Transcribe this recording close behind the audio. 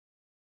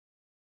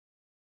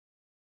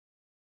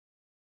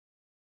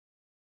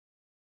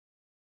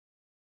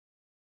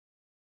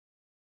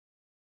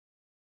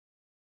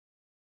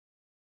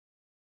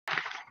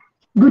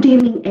Good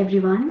evening,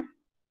 everyone.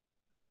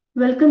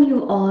 Welcome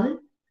you all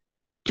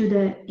to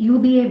the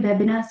UBA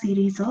webinar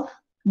series of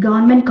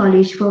Government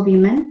College for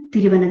Women,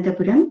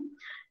 Thiruvananthapuram,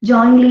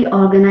 jointly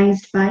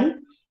organized by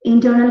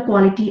Internal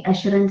Quality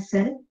Assurance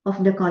Cell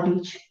of the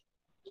college.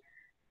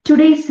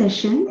 Today's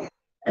session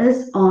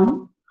is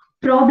on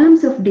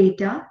problems of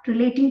data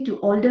relating to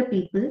older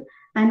people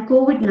and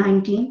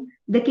COVID-19,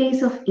 the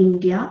case of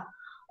India,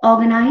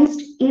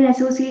 organized in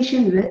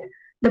association with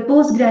the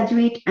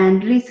Postgraduate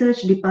and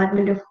Research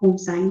Department of Home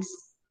Science.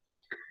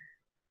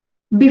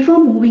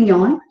 Before moving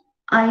on,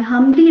 I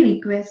humbly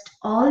request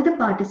all the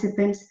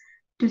participants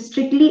to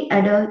strictly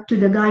adhere to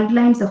the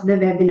guidelines of the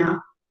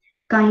webinar.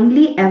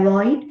 Kindly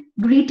avoid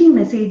greeting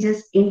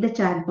messages in the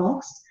chat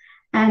box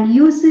and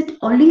use it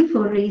only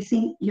for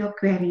raising your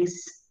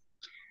queries.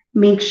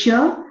 Make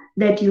sure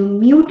that you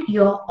mute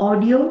your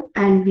audio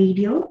and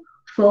video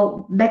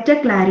for better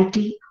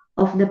clarity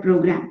of the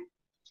program.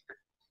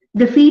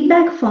 The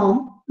feedback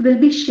form will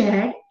be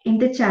shared in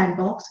the chat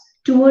box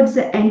towards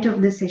the end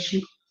of the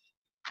session.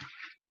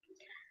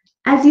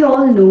 As you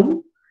all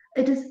know,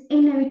 it is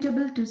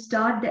inevitable to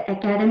start the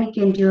academic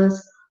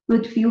endeavors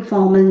with few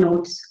formal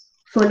notes.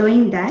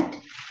 Following that,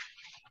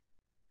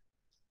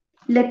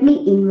 let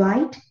me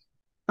invite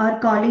our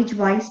college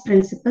Vice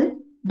Principal,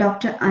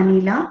 Dr.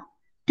 Anila,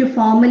 to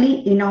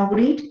formally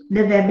inaugurate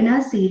the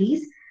webinar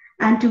series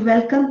and to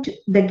welcome to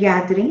the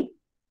gathering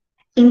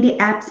in the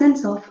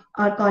absence of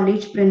our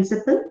college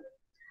Principal,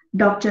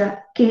 Dr.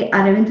 K.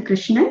 Aravind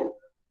Krishnan.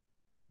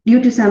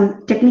 Due to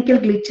some technical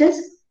glitches,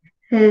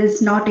 he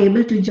is not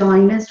able to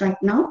join us right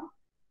now.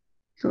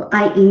 So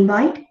I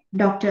invite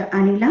Dr.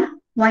 Anila,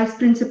 Vice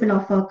Principal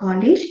of our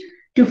college,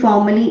 to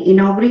formally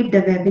inaugurate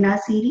the webinar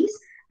series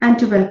and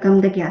to welcome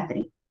the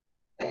gathering.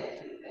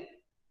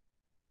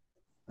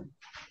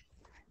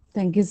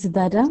 Thank you,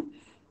 Siddhartha.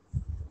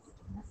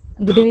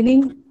 Good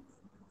evening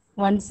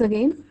once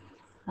again.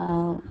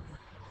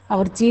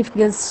 Our chief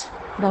guest,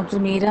 Dr.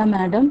 MEERA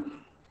Madam,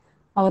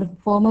 our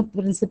former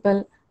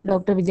principal,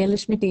 Dr.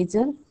 Vijayalakshmi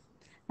teacher,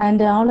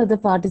 and all other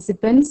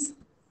participants.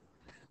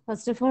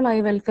 First of all, I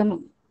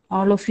welcome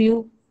all of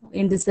you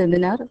in this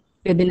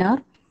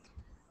webinar.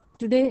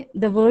 Today,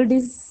 the world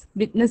is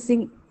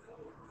witnessing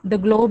the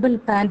global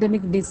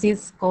pandemic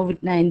disease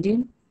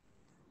COVID-19.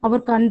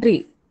 Our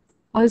country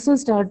also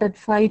started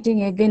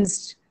fighting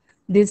against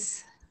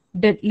this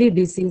deadly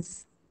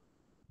disease.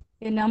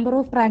 A number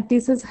of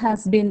practices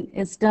has been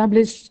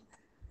established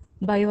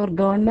by our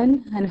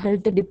government and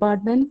health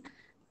department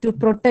to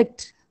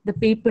protect the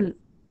people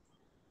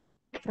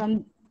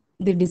from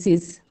the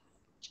disease.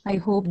 I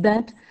hope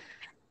that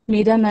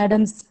MEERA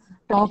Madam's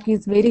talk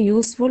is very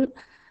useful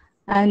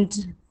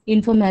and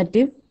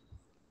informative.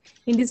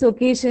 In this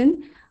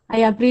occasion, I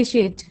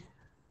appreciate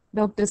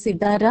Dr.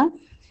 Siddhartha,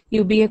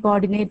 UBA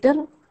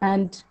coordinator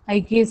and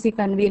IQAC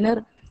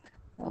convener,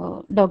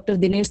 Dr.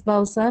 Dinesh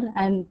Bhavsar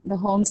and the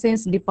Home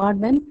Science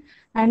Department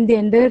and the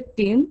entire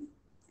team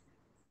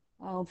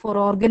for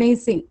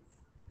organizing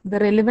the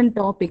relevant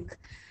topic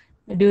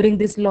during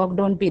this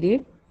lockdown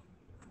period.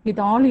 With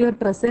all your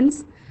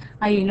presence,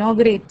 I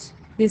inaugurate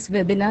this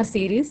webinar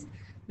series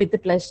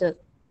with pleasure.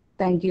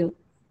 Thank you.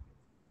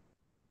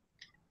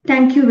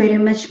 Thank you very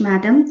much,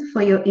 Madam,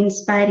 for your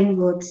inspiring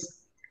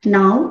words.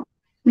 Now,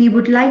 we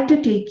would like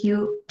to take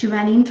you to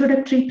an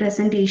introductory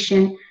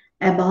presentation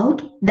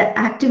about the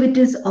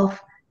activities of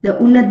the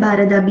Unnat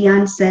Bharat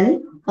Abhiyan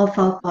cell of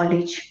our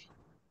college.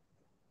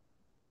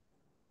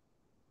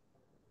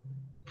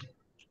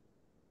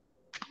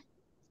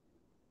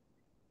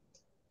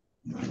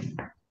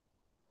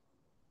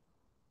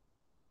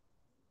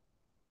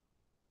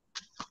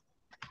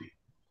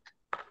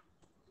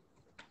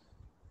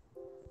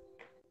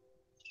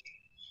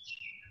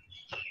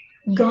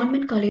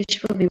 Government College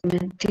for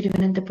Women,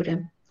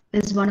 Thiruvananthapuram,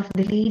 is one of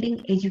the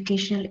leading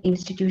educational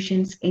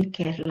institutions in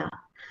Kerala,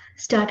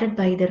 started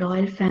by the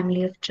royal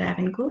family of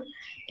Travancore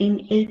in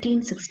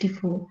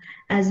 1864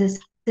 as a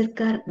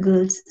Sirkar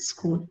Girls'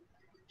 School.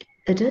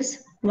 It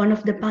is one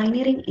of the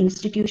pioneering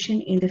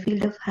institutions in the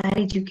field of higher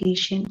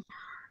education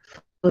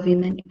for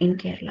women in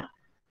Kerala.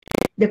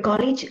 The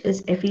college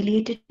is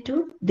affiliated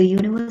to the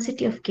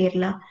University of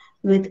Kerala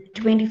with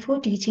 24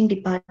 teaching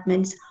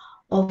departments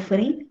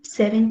offering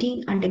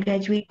 17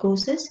 undergraduate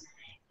courses,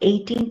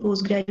 18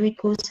 postgraduate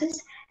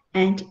courses,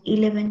 and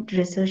 11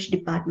 research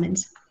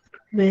departments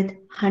with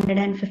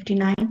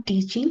 159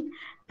 teaching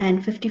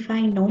and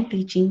 55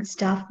 non-teaching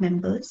staff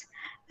members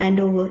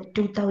and over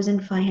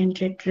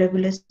 2,500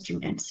 regular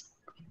students.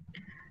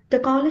 The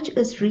college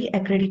is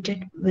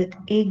re-accredited with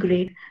A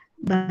grade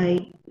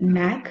by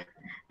NAC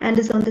and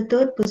is on the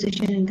third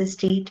position in the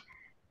state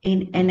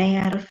in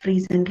NIRF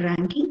recent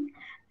ranking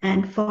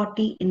and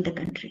 40 in the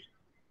country.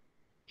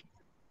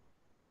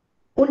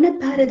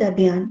 Unnat Bharat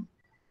Abhiyan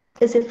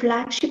is a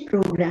flagship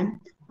program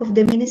of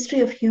the Ministry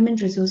of Human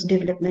Resource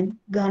Development,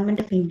 Government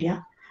of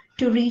India,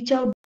 to reach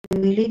out to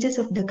the villages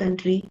of the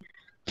country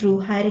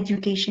through higher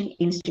education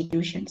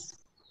institutions.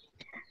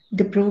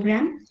 The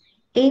program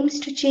aims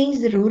to change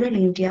the rural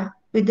India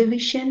with the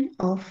vision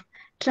of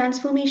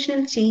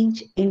transformational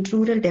change in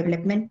rural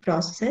development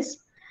process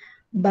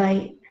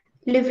by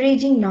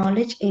leveraging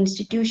knowledge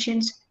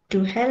institutions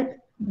to help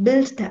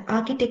build the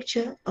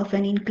architecture of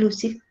an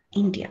inclusive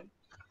India.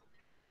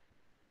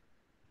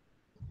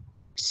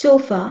 So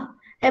far,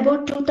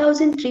 about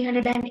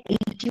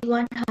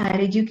 2,381 higher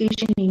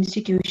education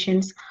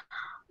institutions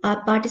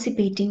are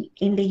participating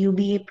in the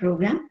UBA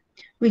program,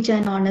 which are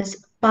known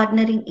as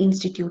partnering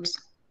institutes.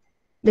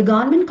 The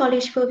Government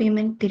College for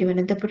Women,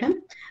 Thiruvananthapuram,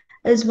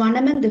 is one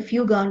among the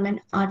few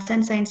government arts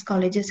and science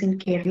colleges in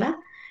Kerala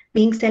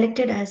being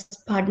selected as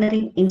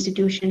partnering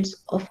institutions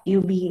of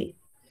UBA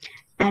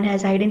and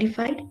has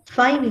identified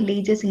 5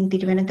 villages in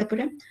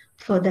Thiruvananthapuram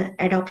for the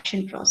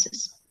adoption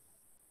process.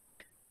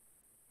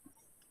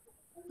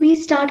 We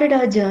started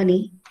our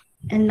journey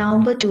in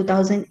November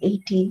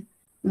 2018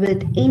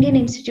 with Indian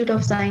Institute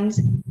of Science,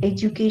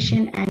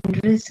 Education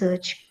and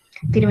Research,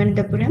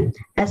 Thiruvananthapuram,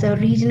 as our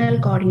regional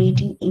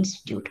coordinating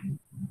institute.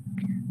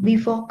 We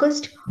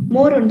focused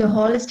more on the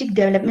holistic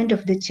development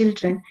of the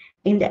children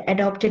in the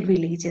adopted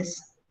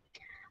villages.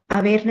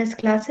 Awareness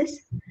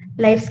classes,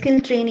 life skill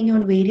training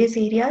on various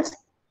areas,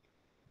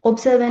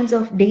 observance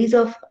of days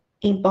of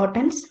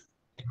importance,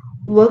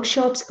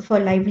 workshops for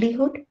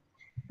livelihood,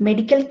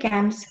 medical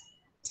camps,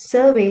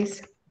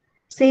 surveys,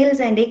 sales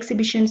and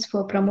exhibitions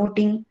for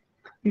promoting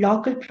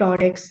local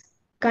products,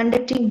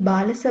 conducting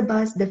Bala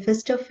Sabhas, the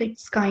first of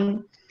its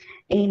kind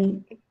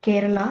in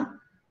Kerala,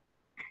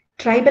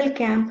 tribal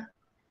camp,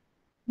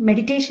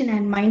 meditation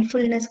and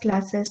mindfulness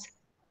classes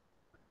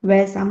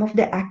were some of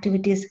the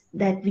activities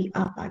that we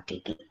are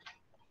partaking.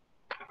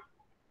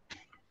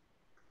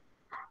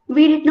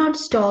 We did not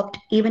stop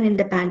even in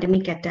the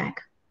pandemic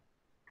attack.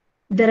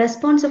 The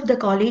response of the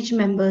college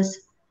members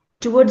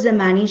towards the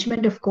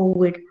management of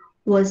COVID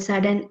was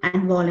sudden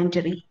and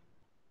voluntary.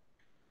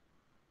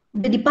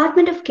 The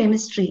Department of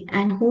Chemistry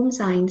and Home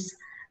Science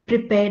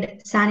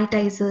prepared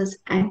sanitizers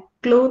and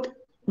cloth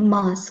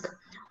masks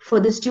for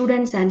the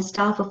students and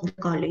staff of the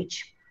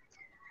college.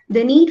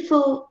 The need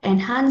for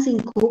enhancing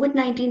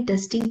COVID-19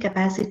 testing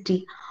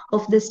capacity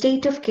of the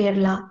state of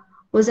Kerala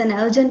was an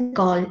urgent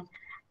call,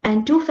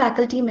 and 2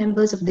 faculty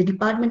members of the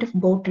Department of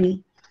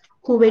Botany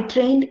who were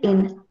trained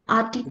in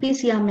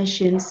RT-PCR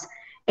machines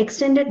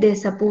extended their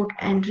support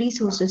and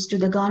resources to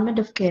the Government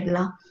of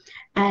Kerala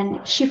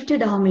and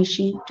shifted our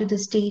machine to the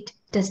state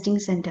testing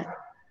center.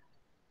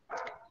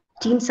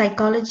 Team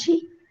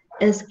Psychology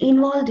is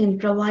involved in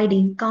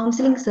providing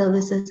counseling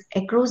services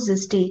across the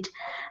state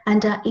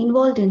and are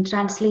involved in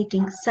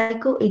translating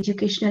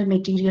psycho-educational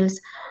materials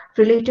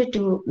related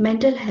to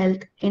mental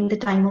health in the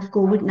time of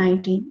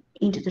COVID-19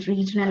 into the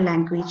regional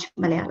language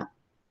Malayalam.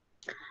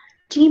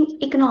 Team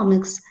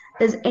Economics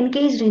is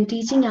engaged in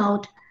teaching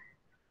out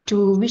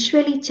to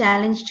visually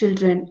challenged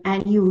children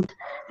and youth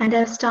and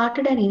have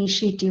started an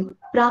initiative,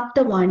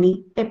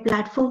 Praptavani, a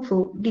platform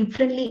for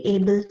differently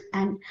abled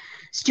and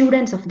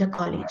students of the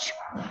college.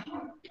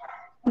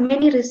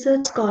 Many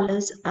research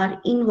scholars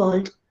are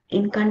involved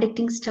in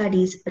conducting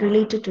studies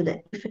related to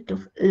the effect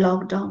of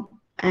lockdown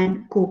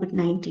and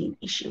COVID-19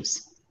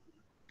 issues.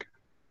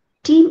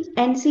 Team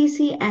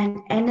NCC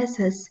and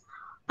NSS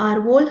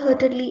are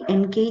wholeheartedly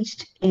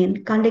engaged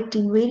in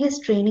conducting various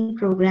training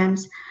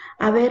programs,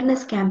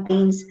 awareness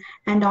campaigns,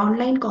 and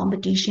online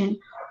competition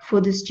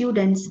for the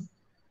students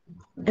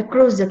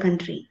across the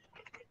country.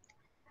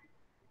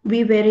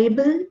 We were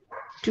able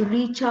to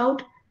reach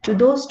out to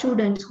those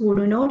students who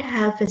do not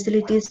have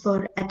facilities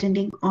for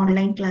attending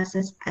online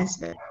classes as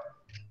well.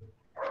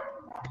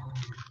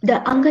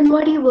 The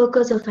Anganwadi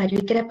workers of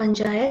MEERA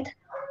Panchayat,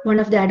 one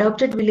of the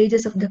adopted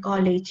villages of the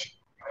college,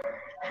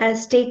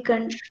 has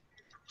taken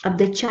up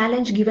the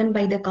challenge given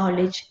by the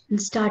college in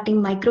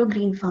starting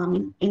microgreen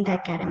farming in the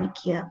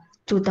academic year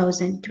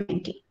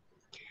 2020.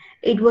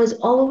 It was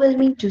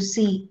overwhelming to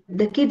see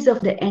the kids of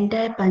the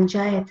entire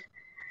Panchayat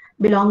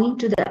belonging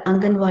to the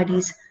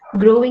Anganwadis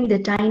growing the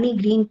tiny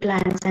green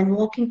plants and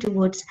walking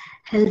towards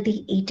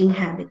healthy eating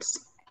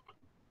habits.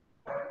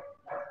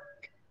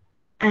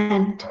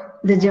 And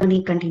the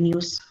journey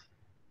continues.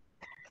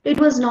 It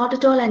was not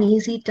at all an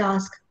easy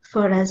task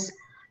for us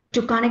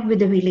to connect with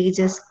the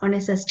villages on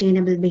a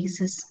sustainable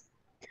basis.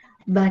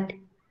 But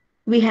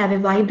we have a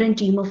vibrant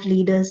team of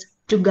leaders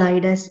to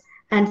guide us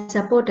and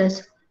support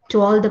us to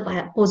all the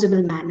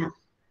possible manner.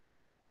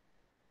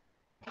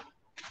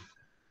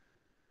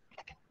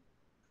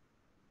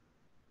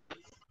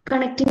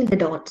 Connecting the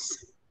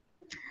dots.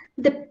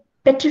 The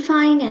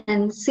petrifying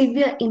and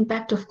severe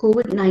impact of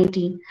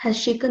COVID-19 has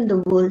shaken the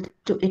world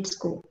to its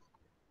core.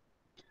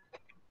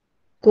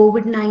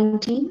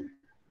 COVID-19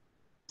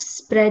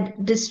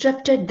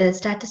 disrupted the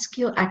status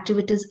quo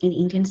activities in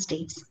Indian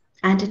states,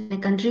 and in a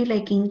country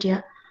like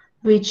India,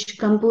 which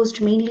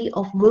composed mainly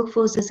of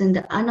workforces in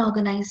the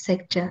unorganized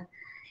sector,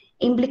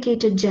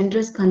 implicated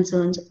generous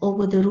concerns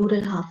over the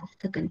rural half of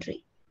the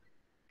country.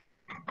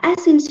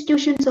 As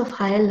institutions of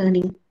higher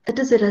learning, it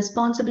is the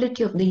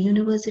responsibility of the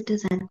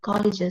universities and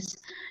colleges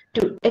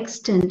to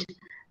extend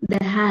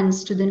their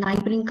hands to the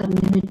neighboring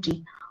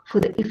community for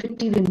the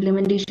effective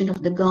implementation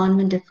of the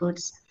government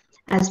efforts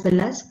as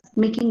well as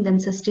making them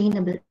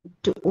sustainable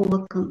to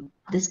overcome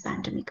this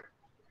pandemic.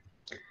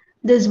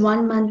 This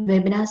 1 month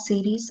webinar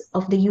series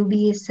of the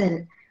UBA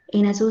cell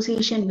in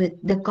association with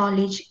the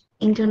college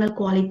internal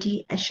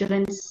quality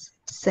assurance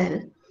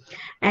cell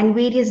and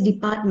various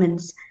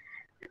departments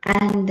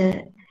and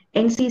the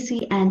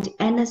NCC and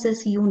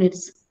NSS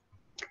units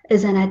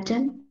is an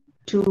attempt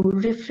to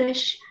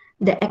refresh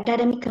the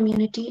academic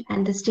community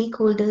and the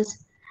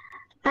stakeholders,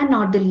 and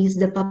not the least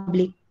the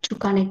public, to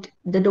connect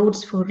the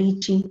dots for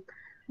reaching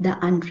the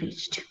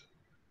unreached.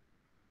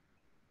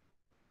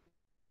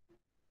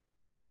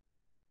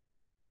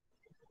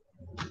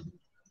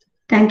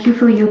 Thank you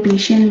for your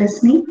patient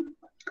listening.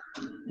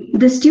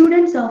 The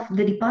students of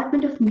the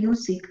Department of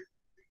Music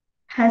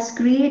has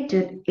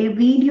created a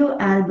video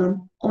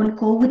album on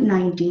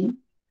COVID-19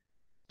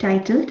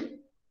 titled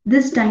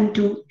This Time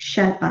Too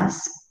Shall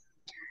Pass.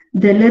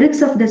 The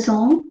lyrics of the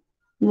song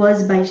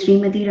was by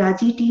Srimati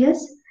Raji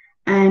T.S.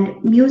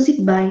 and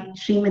music by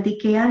Srimati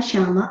K.R.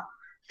 Sharma,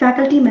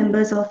 faculty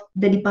members of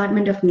the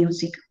Department of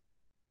Music.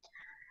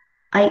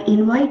 I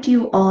invite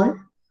you all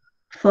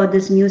for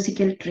this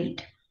musical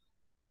treat.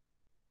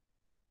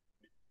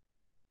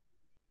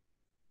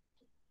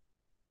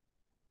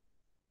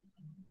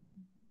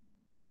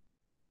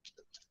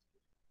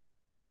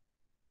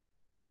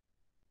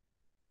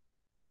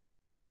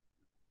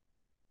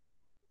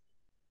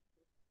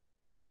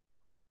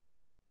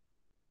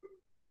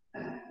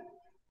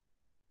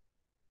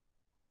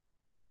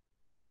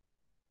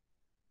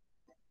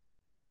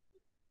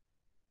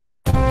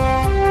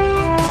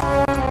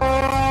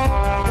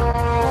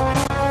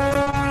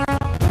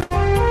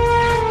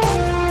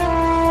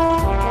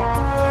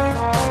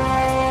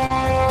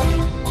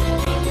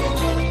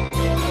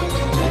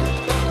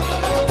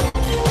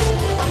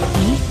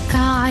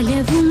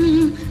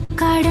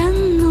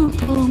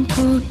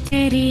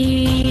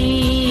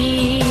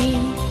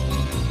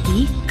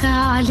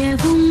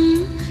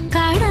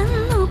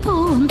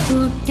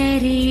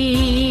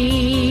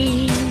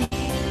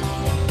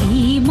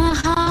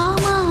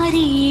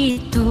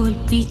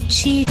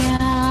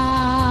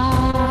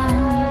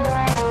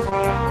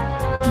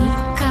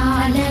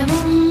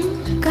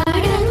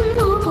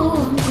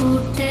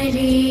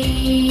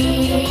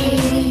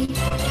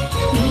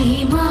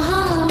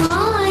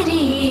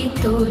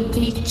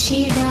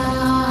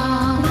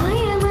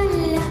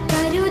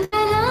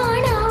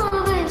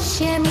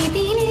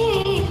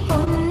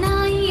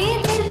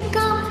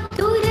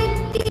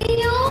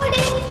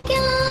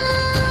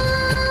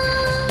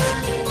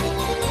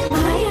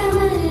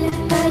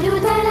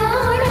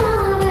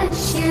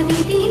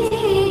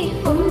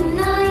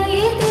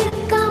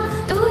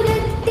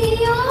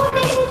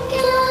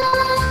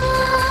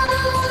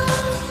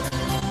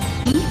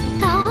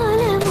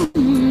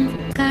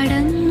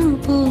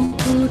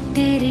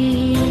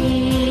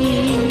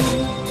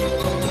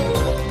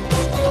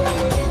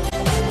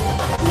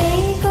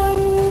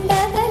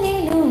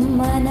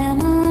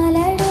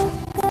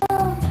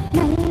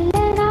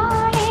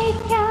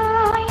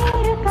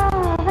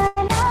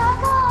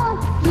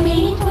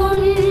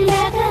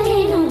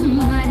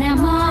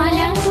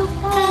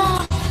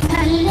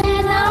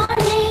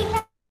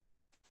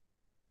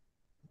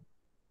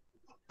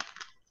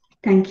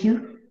 Thank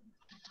you.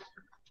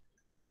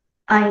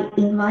 I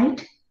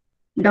invite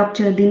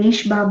Dr.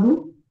 Dinesh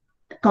Babu,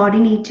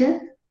 Coordinator,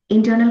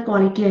 Internal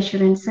Quality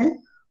Assurance Cell,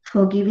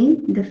 for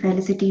giving the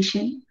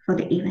felicitation for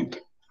the event.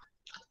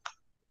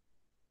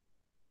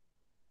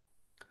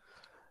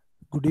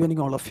 Good evening,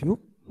 all of you.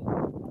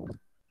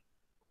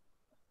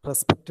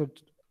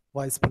 Respected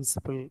Vice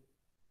Principal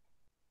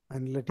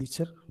and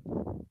teacher,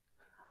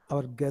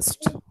 our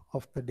guest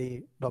of the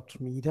day, Dr.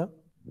 MEERA,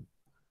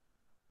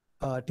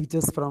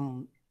 teachers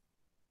from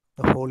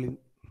the whole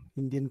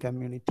Indian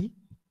community,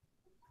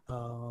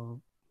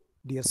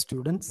 dear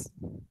students.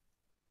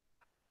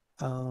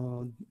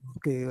 I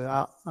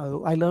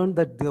learned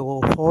that the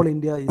whole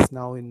India is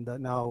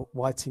now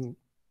watching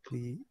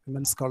the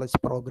Women's College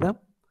program.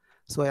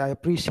 So I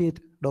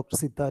appreciate Dr.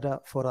 Sitara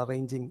for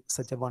arranging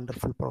such a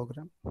wonderful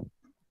program.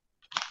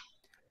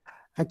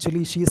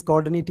 Actually, she is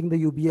coordinating the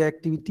UBA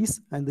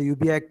activities, and the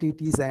UBA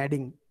activities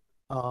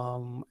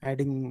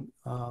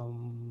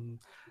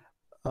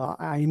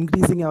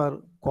increasing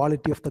our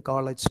quality of the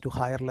college to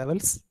higher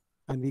levels.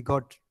 And we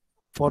got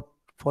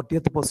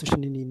 40th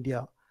position in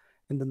India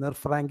in the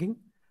NERF ranking,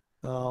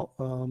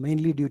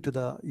 mainly due to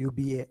the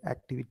UBA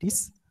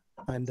activities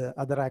and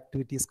other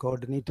activities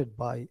coordinated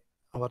by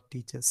our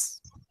teachers.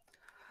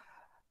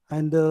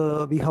 And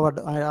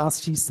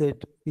as she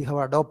said, we have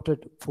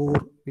adopted 4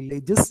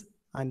 villages,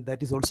 and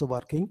that is also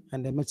working.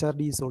 And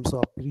MHRD is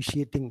also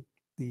appreciating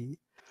the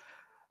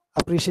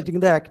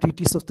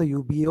activities of the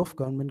UBA of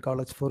Government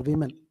College for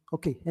Women.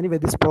 Okay, anyway,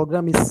 this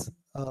program is,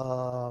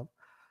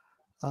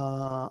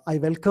 I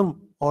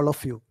welcome all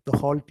of you, the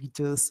whole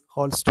teachers,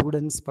 all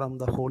students from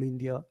the whole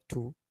India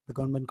to the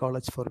Government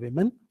College for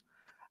Women.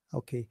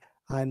 Okay,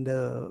 and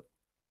the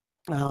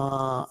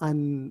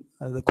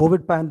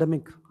COVID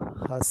pandemic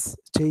has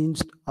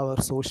changed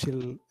our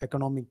social,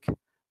 economic,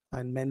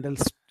 and mental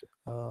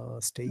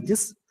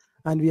stages.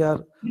 and we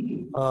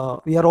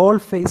are all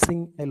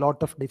facing a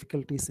lot of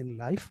difficulties in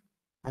life,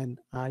 and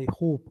I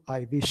hope,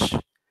 I wish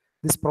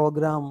this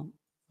program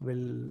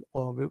will,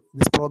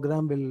 this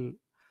program will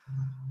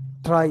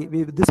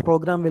this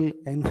program will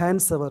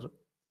enhance our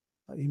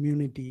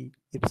immunity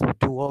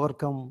to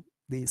overcome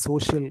the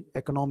social,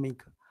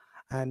 economic,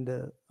 and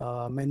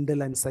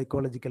mental and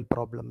psychological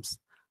problems.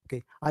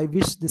 Okay, I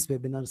wish this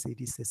webinar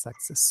series a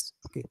success.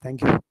 Okay,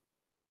 thank you.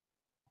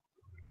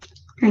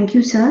 Thank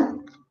you, sir.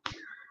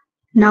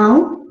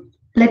 Now,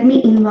 let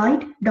me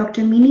invite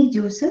Dr. Minnie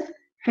Joseph,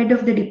 Head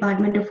of the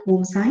Department of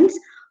Home Science,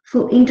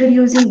 for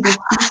introducing the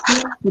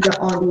speaker to the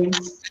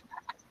audience.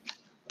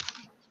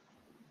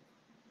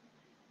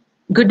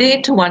 Good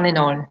day to one and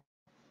all.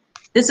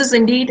 This is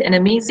indeed an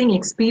amazing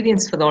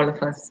experience for all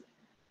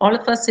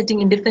of us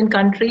sitting in different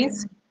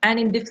countries and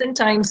in different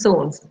time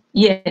zones,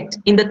 yet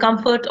in the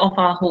comfort of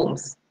our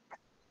homes.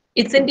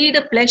 It's indeed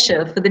a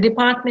pleasure for the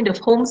Department of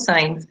Home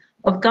Science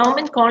of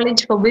Government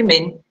College for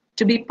Women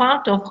to be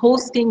part of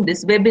hosting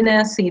this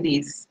webinar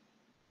series.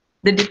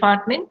 The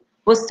department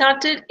was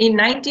started in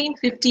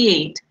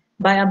 1958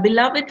 by our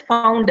beloved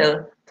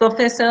founder,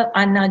 Professor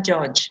Anna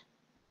George.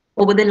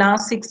 Over the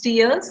last 60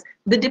 years,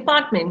 the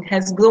department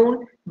has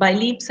grown by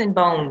leaps and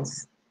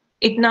bounds.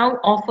 It now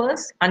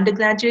offers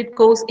undergraduate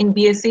course in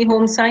BSc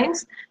Home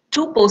Science,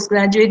 2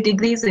 postgraduate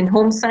degrees in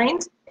Home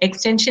Science,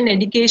 Extension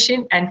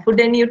Education and Food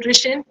and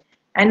Nutrition,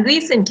 and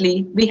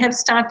recently we have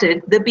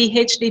started the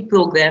PhD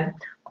program,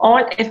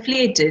 all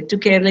affiliated to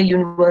Kerala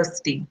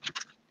University.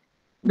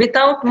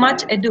 Without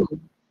much ado,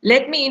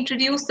 let me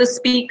introduce the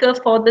speaker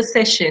for the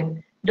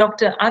session,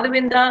 Dr.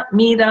 Aravinda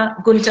MEERA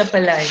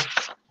GUNTAPALLI.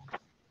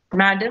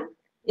 Madam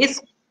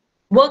is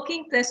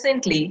working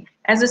presently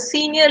as a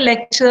senior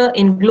lecturer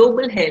in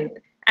global health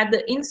at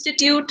the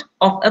Institute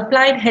of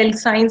Applied Health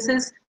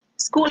Sciences,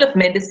 School of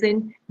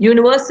Medicine,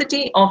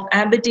 University of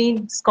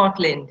Aberdeen,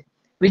 Scotland,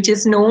 which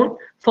is known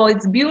for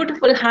its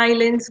beautiful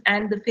highlands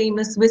and the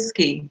famous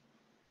whiskey.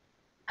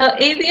 Her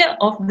area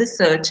of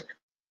research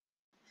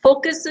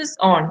focuses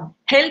on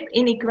health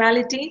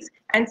inequalities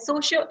and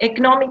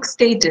socio-economic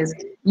status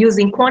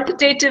using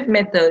quantitative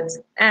methods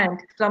and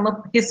from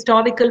a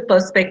historical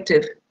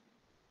perspective.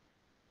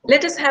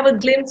 Let us have a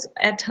glimpse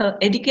at her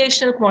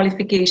educational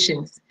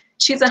qualifications.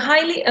 She's a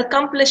highly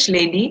accomplished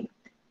lady.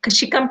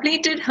 She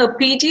completed her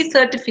PG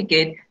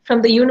certificate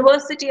from the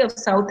University of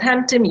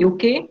Southampton,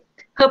 UK,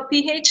 her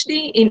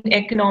PhD in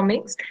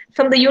economics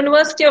from the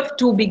University of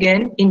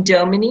Tübingen in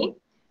Germany.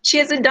 She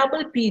has a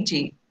double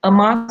PG, a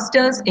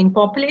master's in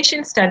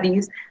population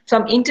studies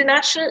from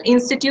International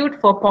Institute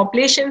for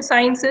Population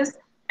Sciences,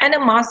 and a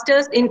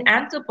master's in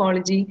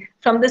anthropology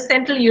from the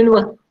Central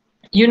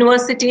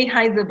University,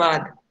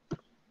 Hyderabad.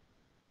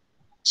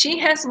 She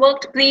has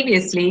worked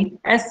previously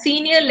as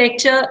senior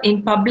lecturer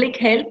in public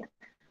health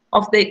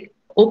of the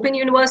Open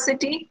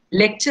University,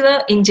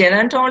 lecturer in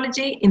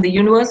gerontology in the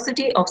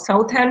University of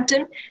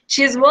Southampton.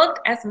 She has worked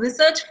as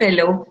research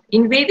fellow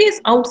in various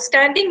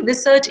outstanding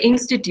research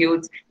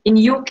institutes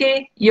in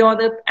UK,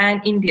 Europe,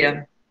 and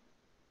India.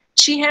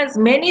 She has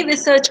many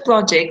research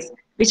projects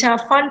which are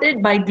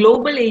funded by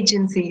global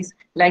agencies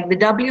like the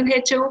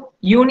WHO,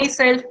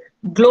 UNICEF,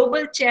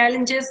 Global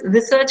Challenges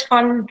Research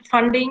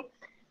Funding,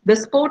 the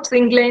Sports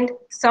England,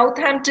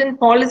 Southampton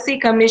Policy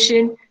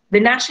Commission, the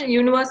National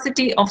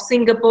University of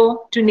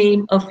Singapore, to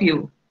name a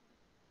few.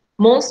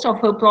 Most of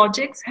her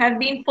projects have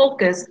been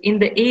focused in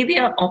the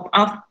area of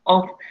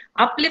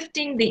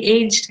uplifting the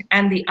aged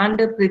and the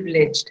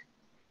underprivileged.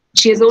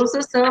 She has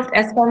also served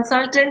as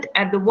consultant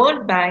at the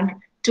World Bank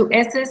to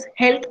assess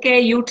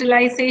healthcare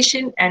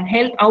utilization and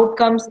health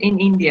outcomes in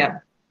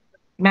India.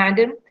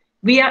 Madam,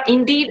 we are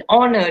indeed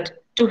honored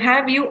to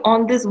have you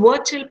on this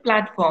virtual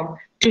platform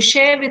to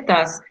share with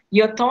us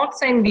your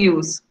thoughts and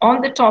views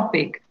on the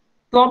topic,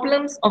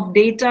 problems of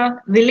data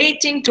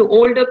relating to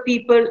older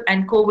people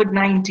and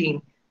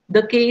COVID-19,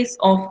 the case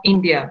of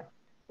India.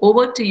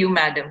 Over to you,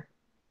 Madam.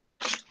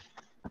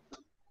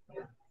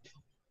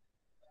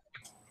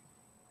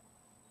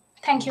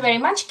 Thank you very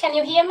much. Can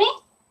you hear me?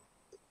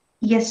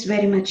 Yes,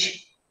 very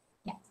much.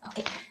 Yeah,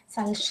 okay.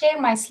 So I'll share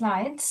my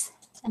slides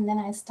and then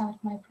I start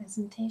my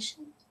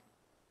presentation.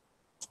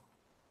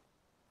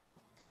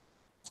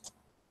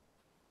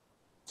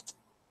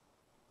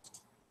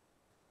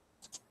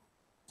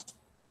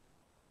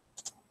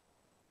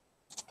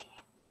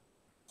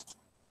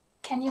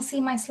 Can you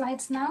see my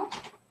slides now?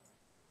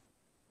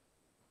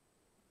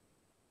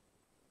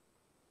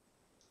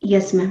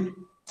 Yes,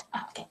 ma'am.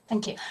 Okay,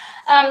 thank you.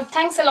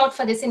 Thanks a lot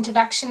for this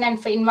introduction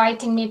and for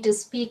inviting me to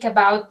speak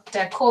about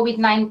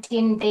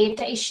COVID-19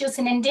 data issues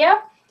in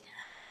India.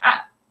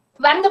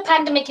 When the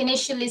pandemic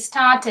initially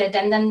started,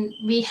 and then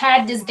we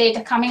had this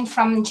data coming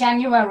from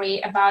January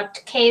about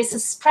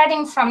cases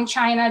spreading from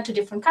China to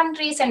different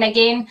countries, and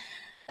again,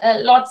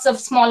 lots of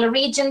smaller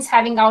regions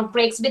having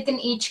outbreaks within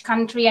each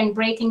country and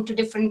breaking to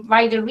different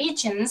wider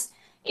regions,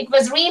 it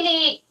was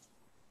really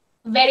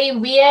very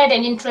weird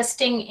and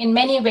interesting in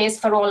many ways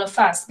for all of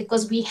us,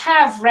 because we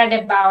have read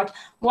about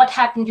what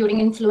happened during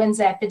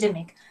influenza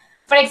epidemic.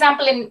 For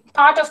example, in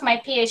part of my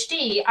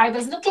PhD, I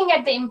was looking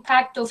at the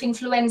impact of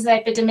influenza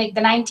epidemic, the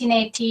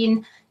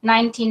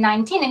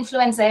 1918-1919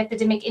 influenza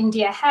epidemic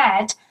India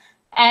had,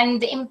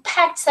 and the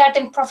impact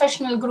certain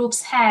professional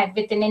groups had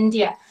within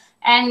India.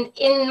 And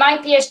in my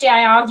PhD,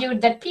 I argued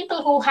that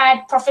people who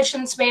had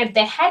professions where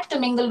they had to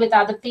mingle with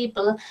other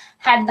people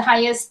had the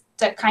highest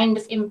kind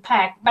of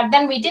impact. But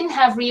then we didn't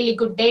have really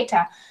good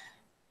data.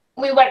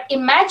 We were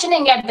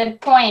imagining at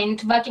that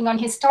point, working on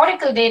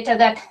historical data,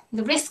 that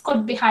the risk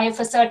could be higher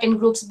for certain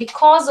groups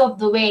because of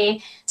the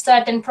way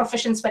certain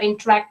professions were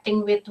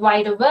interacting with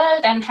wider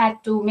world and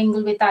had to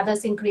mingle with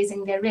others,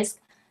 increasing their risk.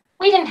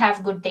 We didn't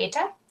have good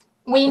data.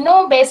 We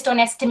know based on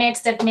estimates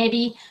that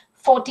maybe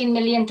 14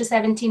 million to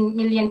 17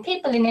 million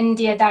people in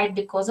India died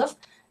because of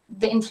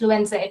the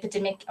influenza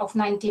epidemic of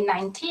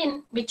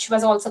 1919, which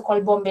was also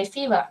called Bombay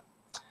fever.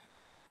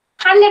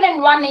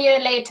 101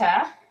 years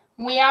later,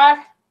 we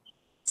are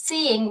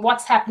seeing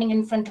what's happening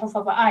in front of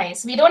our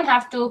eyes. We don't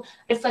have to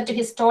refer to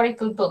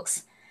historical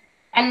books.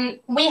 And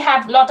we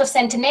have a lot of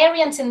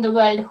centenarians in the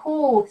world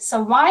who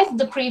survived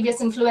the previous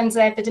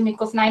influenza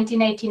epidemic of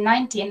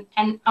 1918-19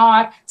 and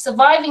are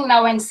surviving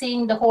now and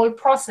seeing the whole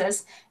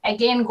process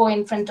again go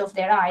in front of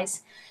their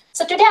eyes.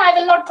 So today I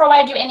will not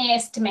provide you any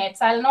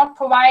estimates. I will not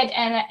provide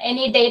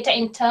any data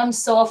in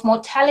terms of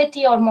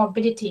mortality or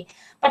morbidity.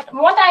 But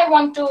what I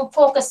want to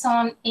focus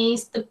on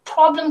is the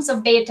problems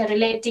of data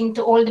relating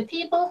to older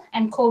people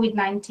and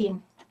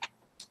COVID-19.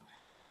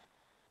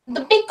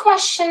 The big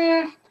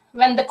question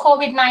when the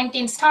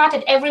COVID-19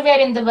 started everywhere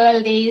in the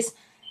world is,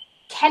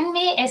 can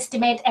we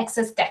estimate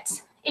excess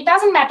deaths? It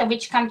doesn't matter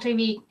which country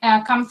we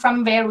come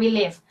from, where we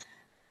live.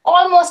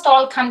 Almost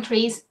all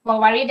countries were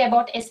worried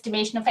about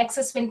estimation of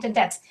excess winter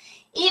deaths.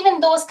 Even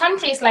those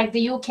countries like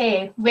the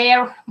UK,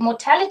 where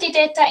mortality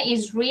data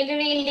is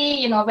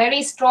really,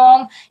 very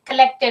strong,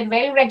 collected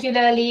very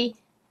regularly,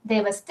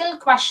 there were still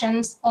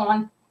questions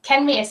on,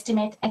 can we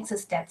estimate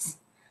excess deaths?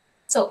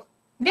 So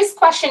this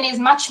question is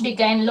much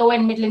bigger in low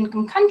and middle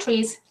income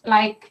countries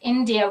like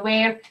India,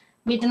 where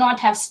we do not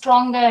have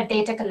stronger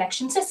data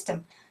collection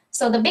system.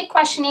 So the big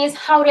question is,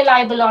 how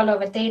reliable are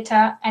our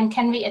data, and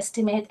can we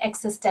estimate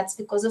excess deaths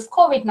because of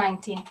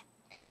COVID-19?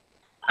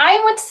 I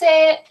would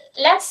say,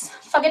 let's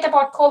forget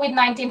about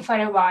COVID-19 for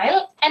a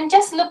while and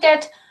just look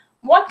at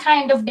what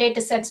kind of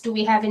data sets do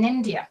we have in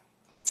India.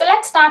 So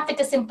let's start with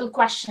a simple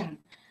question.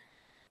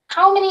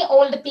 How many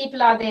older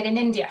people are there in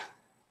India?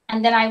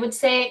 And then I would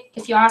say,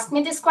 if you ask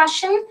me this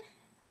question,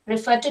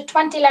 refer to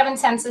 2011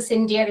 Census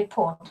India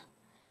report,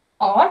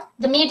 or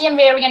the medium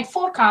variant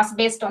forecast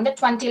based on the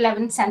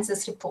 2011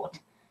 census report.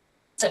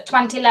 So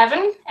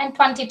 2011 and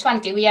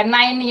 2020, we are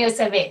 9 years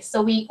away.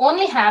 So we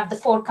only have the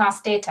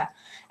forecast data.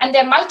 And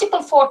there are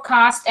multiple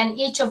forecasts, and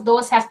each of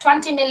those have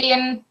 20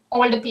 million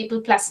older people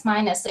plus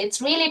minus. So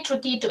it's really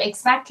tricky to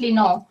exactly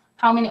know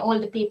how many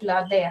older people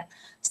are there.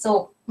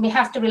 So we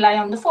have to rely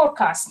on the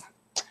forecast.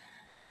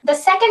 The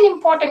second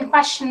important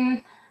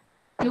question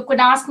you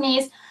could ask me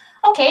is,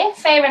 okay,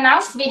 fair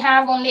enough, we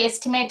have only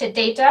estimated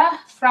data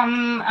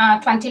from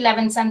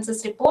 2011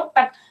 census report,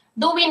 but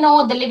do we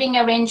know the living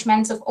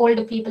arrangements of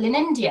older people in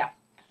India?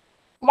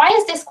 Why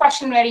is this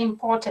question very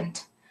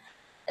important?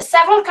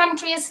 Several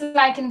countries,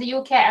 like in the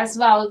UK as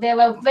well, there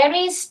were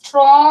very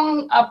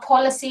strong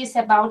policies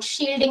about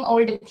shielding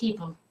older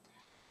people.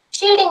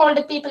 Shielding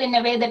older people in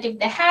a way that if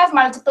they have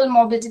multiple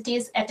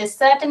morbidities at a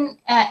certain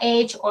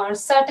age or a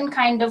certain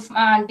kind of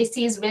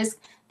disease risk,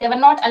 they were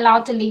not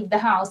allowed to leave the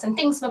house, and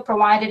things were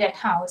provided at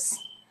house.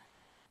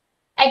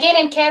 Again,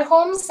 in care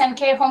homes and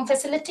care home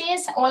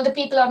facilities, older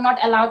people are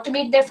not allowed to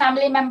meet their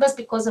family members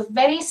because of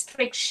very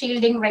strict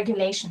shielding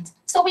regulations.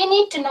 So we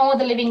need to know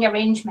the living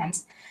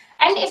arrangements.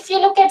 And if you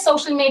look at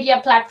social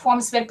media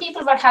platforms where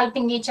people were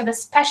helping each other,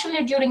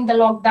 especially during the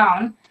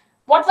lockdown,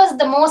 what was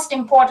the most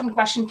important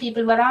question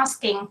people were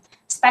asking,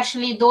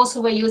 especially those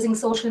who were using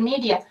social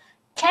media?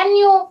 Can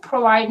you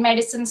provide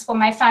medicines for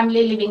my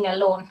family living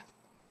alone?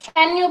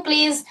 Can you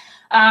please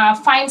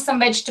find some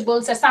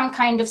vegetables or some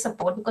kind of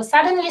support? Because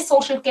suddenly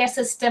social care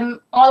system,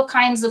 all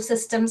kinds of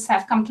systems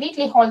have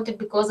completely halted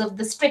because of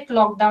the strict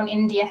lockdown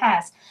India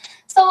has.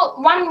 So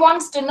one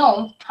wants to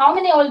know how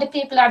many older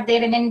people are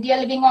there in India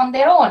living on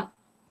their own,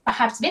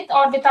 perhaps with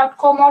or without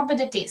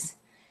comorbidities.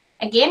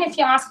 Again, if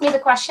you ask me the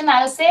question,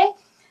 I'll say,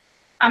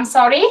 I'm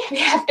sorry, we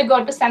have to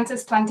go to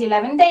Census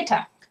 2011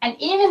 data. And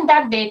even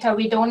that data,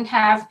 we don't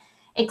have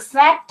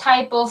exact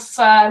type of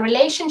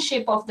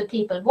relationship of the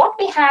people. What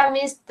we have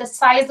is the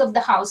size of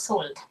the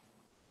household.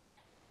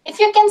 If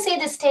you can see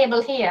this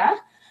table here,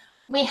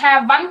 we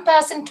have 1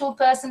 person, 2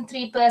 person,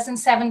 3 person,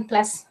 7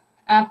 plus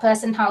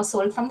person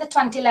household from the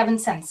 2011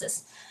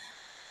 census.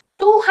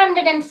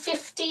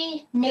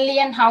 250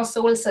 million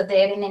households are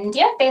there in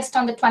India based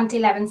on the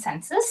 2011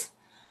 census.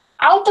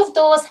 Out of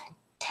those,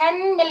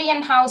 10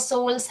 million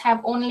households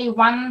have only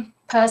 1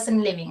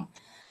 person living.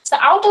 So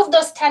out of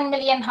those 10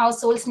 million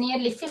households,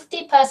 nearly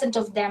 50%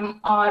 of them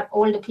are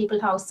older people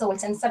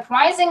households. And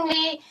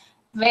surprisingly,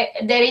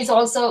 there is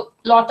also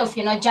a lot of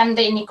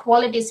gender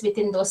inequalities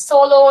within those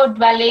solo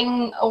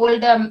dwelling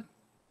older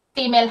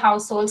female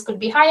households could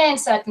be higher in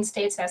certain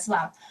states as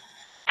well.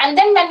 And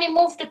then when we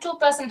move to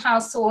two-person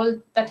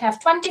household that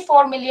have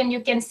 24 million, you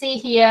can see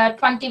here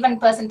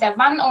 21% have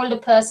one older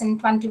person,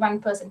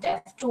 21%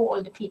 have two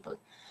older people.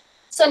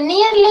 So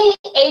nearly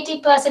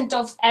 80%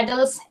 of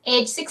adults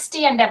age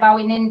 60 and above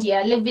in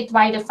India live with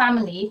wider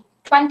family.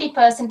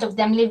 20% of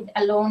them live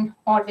alone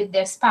or with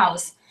their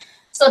spouse.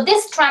 So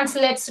this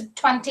translates to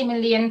 20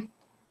 million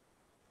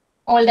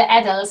older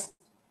adults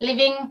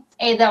living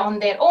either on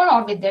their own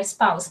or with their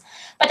spouse.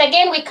 But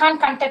again, we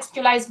can't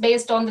contextualize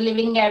based on the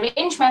living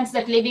arrangements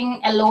that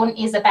living alone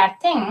is a bad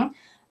thing.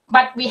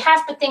 But we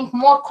have to think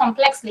more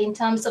complexly in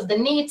terms of the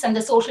needs and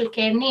the social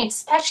care needs,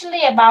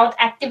 especially about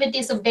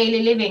activities of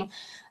daily living.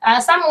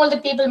 Some older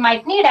people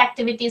might need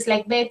activities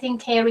like bathing,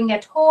 caring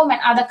at home, and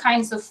other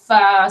kinds of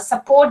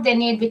support they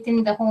need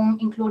within the home,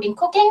 including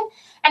cooking.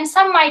 And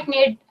some might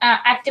need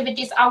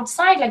activities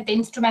outside, like the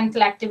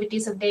instrumental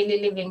activities of daily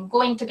living,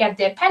 going to get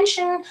their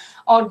pension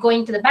or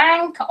going to the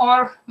bank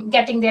or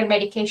getting their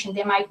medication.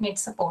 They might need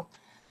support.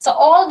 So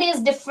all these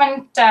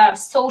different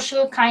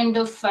social kind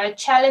of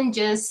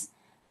challenges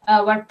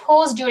were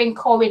posed during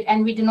COVID,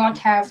 and we do not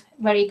have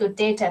very good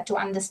data to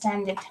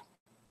understand it.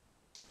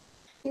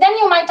 Then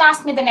you might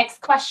ask me the next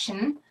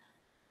question.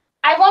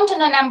 I want to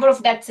know number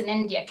of deaths in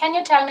India. Can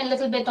you tell me a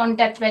little bit on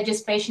death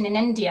registration in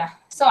India?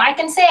 So I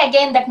can say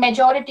again that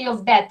majority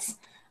of deaths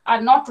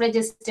are not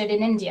registered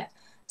in India.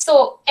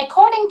 So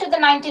according to the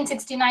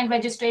 1969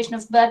 Registration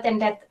of Birth and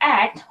Death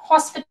Act,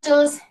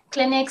 hospitals,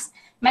 clinics,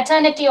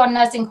 maternity or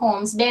nursing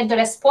homes bear the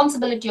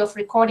responsibility of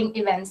recording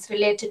events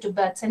related to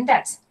births and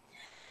deaths.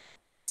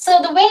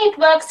 So the way it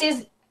works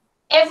is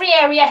every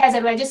area has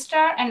a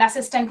registrar and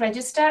assistant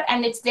registrar,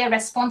 and it's their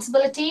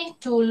responsibility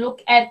to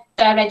look at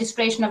the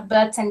registration of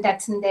births and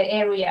deaths in their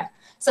area.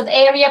 So the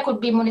area could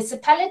be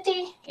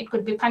municipality, it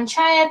could be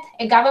panchayat,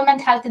 a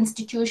government health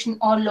institution,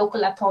 or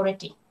local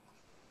authority.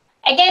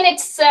 Again,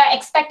 it's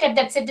expected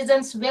that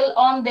citizens will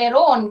on their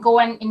own go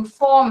and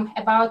inform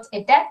about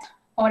a death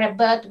or a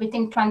birth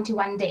within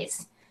 21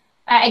 days.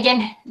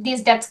 Again,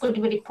 these deaths could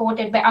be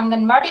reported by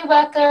Anganwadi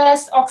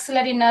workers,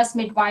 auxiliary nurse,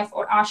 midwife,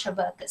 or ASHA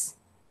workers.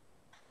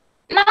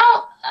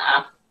 Now,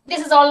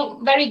 this is all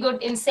very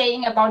good in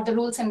saying about the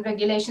rules and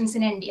regulations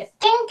in India.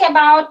 Think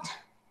about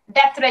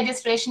death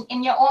registration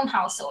in your own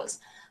households.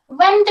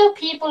 When do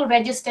people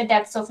register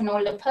deaths of an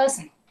older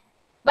person?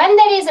 When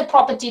there is a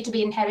property to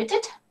be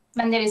inherited,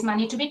 when there is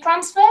money to be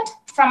transferred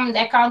from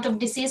the account of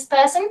deceased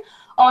person,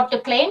 or to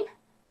claim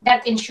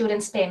death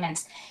insurance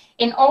payments.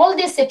 In all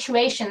these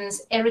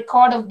situations, a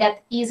record of death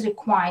is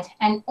required,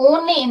 and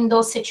only in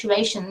those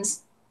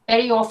situations,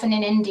 very often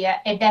in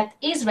India, a death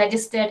is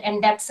registered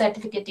and death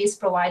certificate is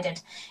provided.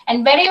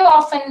 And very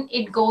often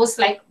it goes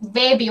like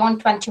way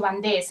beyond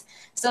 21 days.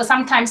 So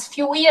sometimes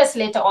few years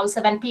later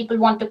also, when people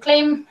want to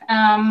claim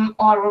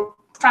or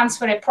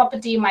transfer a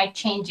property, might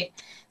change it.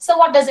 So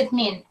what does it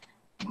mean?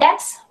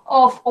 Deaths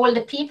of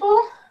older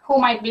people who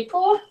might be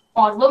poor,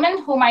 or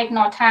women who might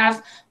not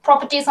have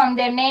properties on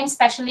their name,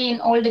 especially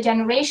in older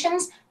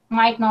generations,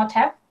 might not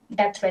have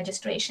death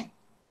registration.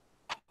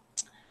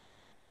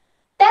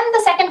 Then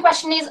the second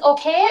question is,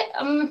 okay,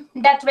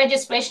 death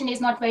registration is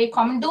not very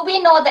common. Do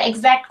we know the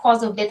exact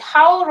cause of death?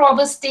 How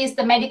robust is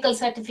the medical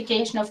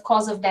certification of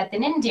cause of death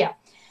in India?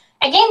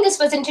 Again, this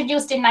was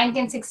introduced in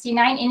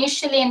 1969,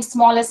 initially in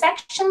smaller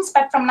sections,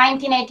 but from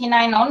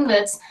 1989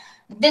 onwards,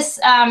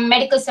 this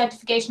medical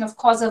certification of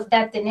cause of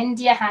death in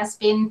India has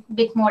been a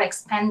bit more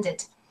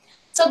expanded.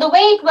 So the way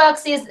it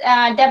works is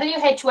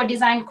WHO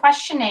designed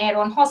questionnaire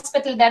on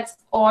hospital deaths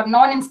or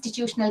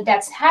non-institutional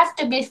deaths have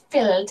to be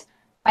filled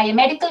by a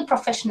medical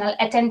professional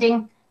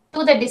attending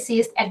to the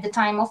deceased at the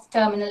time of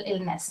terminal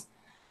illness.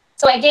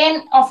 So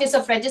again, Office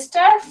of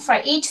Registrar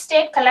for each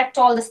state collect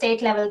all the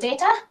state level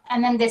data,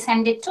 and then they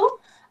send it to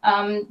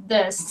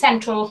the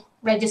central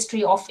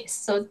registry office.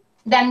 So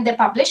then they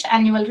publish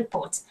annual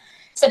reports.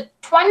 So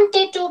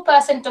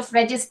 22% of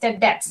registered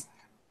deaths,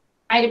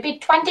 I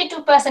repeat,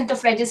 22%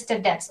 of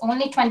registered deaths,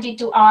 only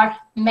 22 are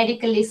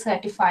medically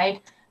certified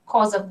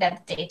cause of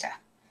death data.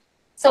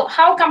 So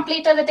how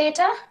complete are the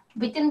data?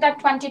 Within that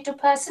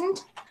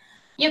 22%,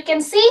 you can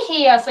see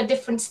here for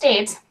different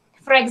states.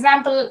 For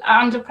example,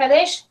 Andhra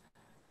Pradesh,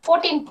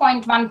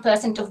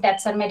 14.1% of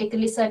deaths are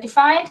medically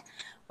certified.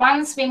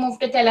 Once we move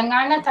to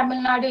Telangana,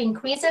 Tamil Nadu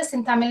increases.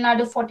 In Tamil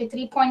Nadu,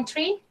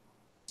 43.3.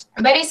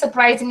 Very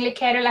surprisingly,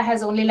 Kerala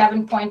has only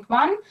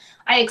 11.1.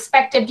 I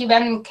expected,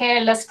 given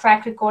Kerala's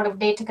track record of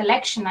data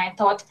collection, I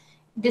thought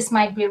this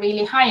might be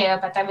really higher,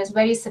 but I was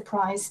very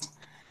surprised.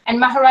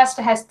 And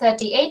Maharashtra has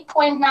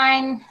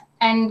 38.9.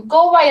 And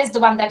Goa is the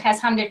one that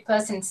has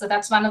 100%, so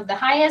that's one of the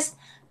highest,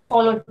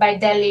 followed by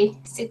Delhi,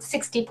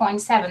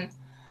 60.7.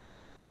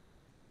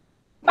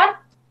 But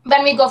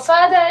when we go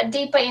further,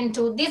 deeper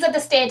into, these are the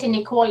state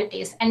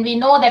inequalities, and we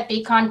know that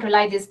we can't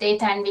rely this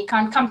data and we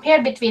can't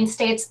compare between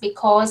states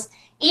because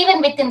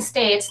even within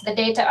states, the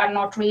data are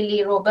not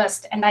really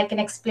robust, and I can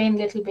explain a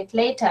little bit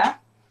later.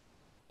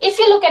 If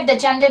you look at the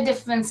gender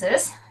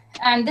differences,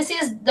 and this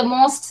is the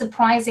most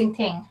surprising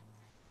thing,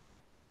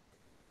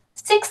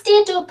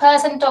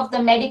 62% of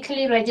the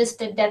medically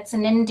registered deaths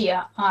in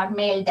India are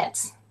male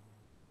deaths.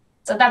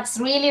 So that's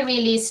really,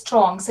 really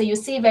strong. So you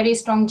see very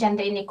strong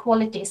gender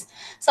inequalities.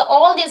 So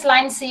all these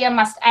lines here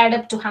must add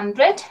up to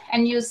 100.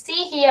 And you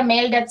see here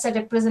male deaths are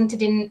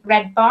represented in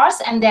red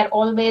bars, and they're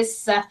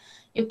always,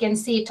 you can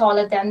see,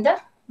 taller than the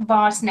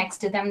bars next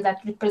to them that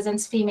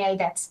represents female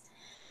deaths.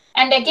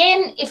 And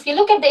again, if you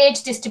look at the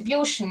age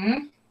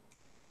distribution,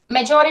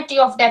 majority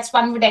of deaths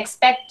one would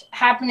expect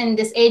happen in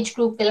this age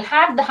group will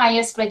have the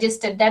highest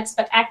registered deaths,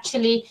 but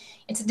actually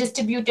it's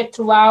distributed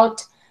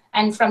throughout.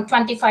 And from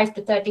 25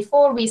 to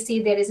 34, we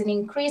see there is an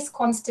increase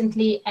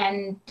constantly,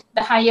 and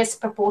the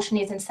highest proportion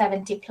is in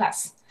 70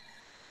 plus.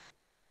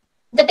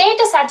 The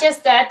data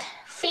suggests that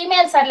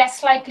females are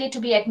less likely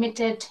to be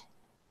admitted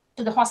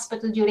to the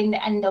hospital during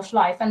the end of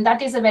life. And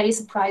that is a very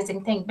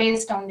surprising thing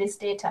based on this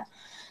data.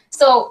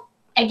 So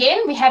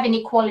again, we have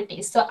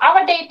inequalities. So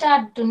our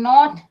data do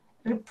not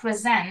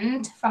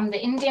represent, from the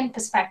Indian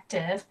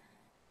perspective,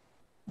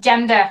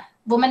 gender.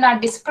 Women are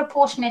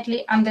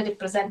disproportionately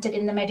underrepresented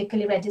in the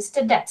medically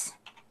registered deaths.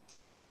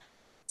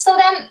 So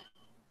then,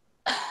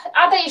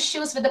 other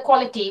issues with the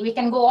quality, we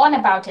can go on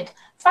about it.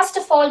 First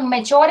of all,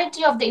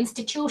 majority of the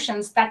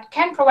institutions that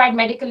can provide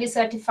medically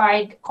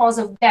certified cause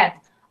of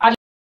death are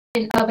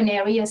in urban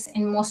areas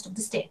in most of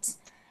the states.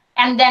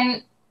 And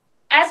then,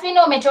 as we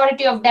know,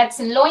 majority of deaths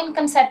in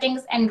low-income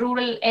settings and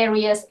rural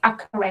areas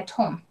occur at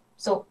home.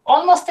 So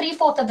almost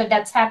 3/4 of the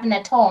deaths happen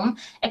at home,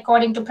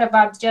 according to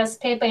Prabhat's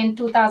paper in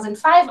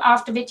 2005,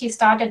 after which he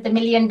started the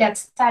Million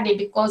Deaths Study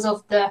because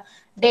of the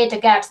data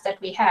gaps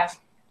that we have.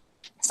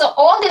 So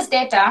all this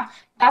data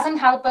doesn't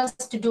help us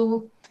to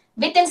do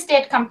within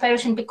state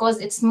comparison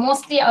because it's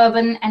mostly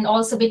urban, and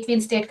also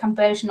between state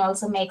comparison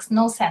also makes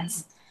no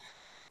sense.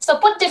 So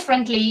put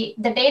differently,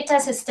 the data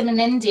system in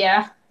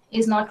India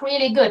is not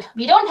really good.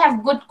 We don't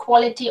have good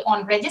quality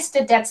on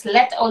registered deaths,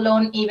 let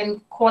alone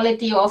even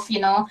quality of,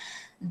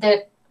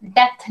 the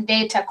death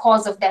data,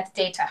 cause of death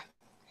data.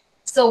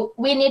 So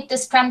we need to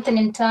strengthen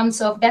in terms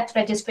of death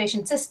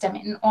registration system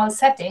in all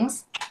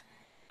settings.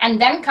 And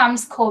then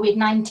comes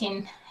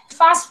COVID-19.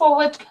 Fast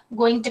forward,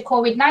 going to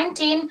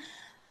COVID-19,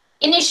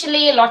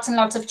 initially lots and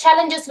lots of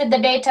challenges with the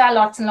data,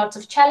 lots and lots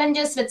of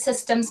challenges with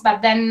systems,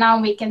 but then now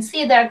we can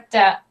see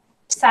that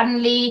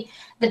suddenly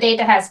the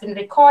data has been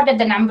recorded,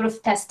 the number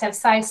of tests have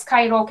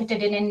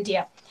skyrocketed in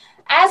India.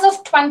 As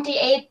of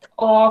 28th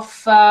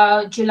of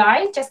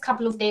July, just a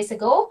couple of days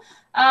ago,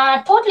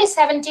 totally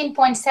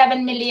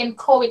 17.7 million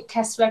COVID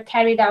tests were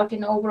carried out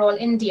in overall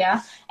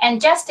India.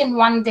 And just in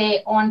one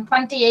day, on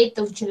 28th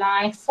of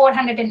July,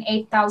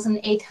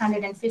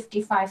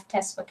 408,855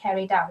 tests were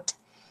carried out.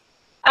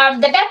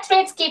 The death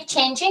rates keep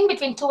changing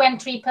between 2 and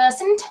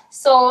 3%.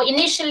 So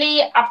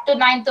initially, up to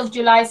 9th of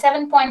July,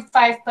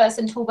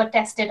 7.5% who were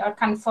tested are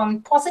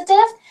confirmed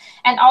positive.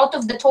 And out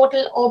of the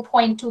total,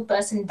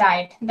 0.2%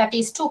 died. That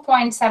is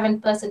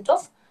 2.7%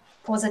 of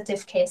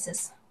positive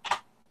cases.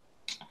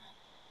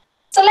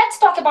 So let's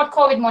talk about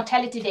COVID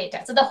mortality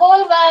data. So the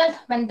whole world,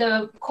 when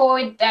the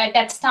COVID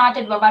death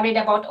started, were worried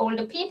about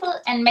older people,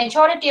 and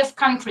majority of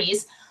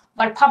countries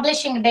were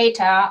publishing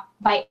data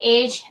by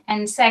age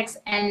and sex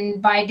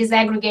and by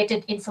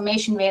disaggregated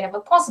information wherever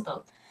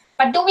possible.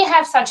 But do we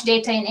have such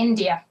data in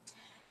India?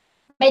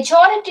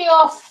 Majority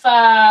of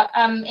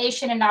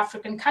Asian and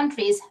African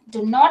countries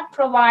do not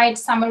provide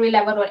summary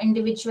level or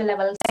individual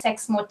level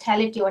sex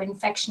mortality or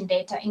infection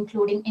data,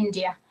 including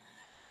India.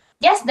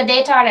 Yes, the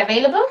data are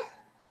available.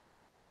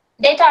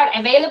 Data are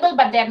available,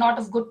 but they're not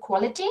of good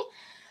quality.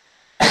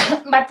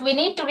 But we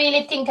need to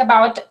really think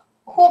about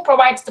who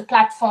provides the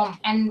platform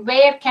and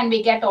where can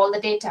we get all the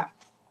data.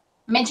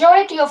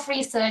 Majority of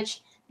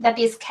research that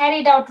is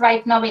carried out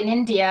right now in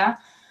India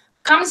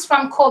comes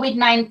from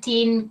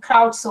COVID-19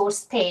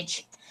 crowdsourced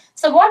page.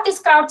 So what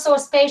this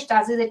crowdsourced page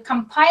does is it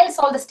compiles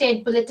all the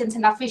state bulletins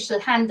and official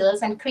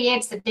handles and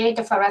creates the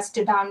data for us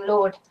to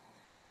download.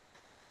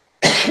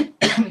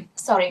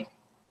 Sorry.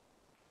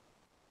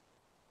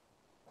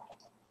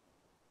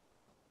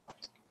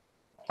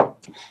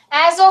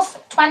 As of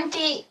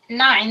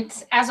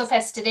 29th, as of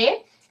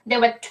yesterday, there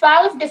were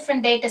 12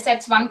 different data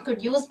sets one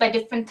could use by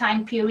different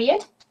time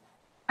period.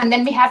 And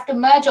then we have to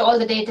merge all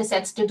the data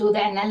sets to do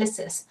the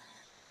analysis.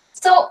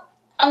 So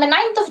on the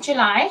 9th of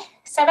July,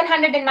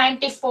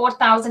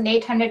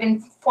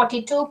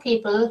 794,842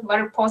 people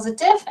were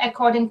positive,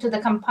 according to the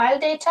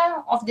compiled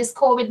data of this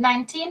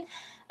COVID-19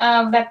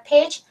 web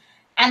page.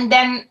 And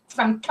then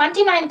from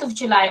 29th of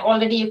July,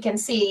 already you can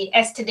see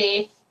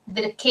yesterday,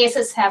 the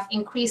cases have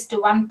increased to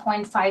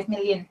 1.5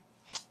 million.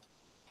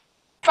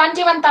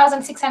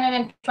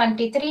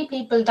 21,623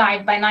 people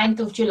died by 9th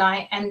of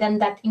July, and then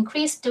that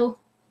increased to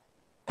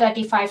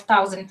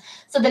 35,000.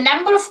 So the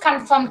number of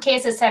confirmed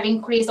cases have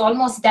increased,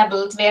 almost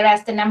doubled,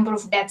 whereas the number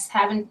of deaths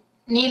haven't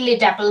nearly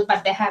doubled,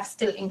 but they have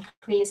still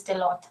increased a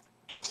lot.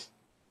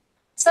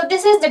 So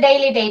this is the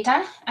daily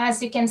data.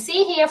 As you can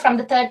see here, from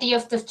the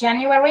 30th of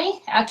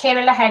January,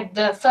 Kerala had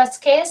the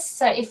first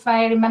case, if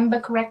I remember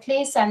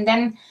correctly, and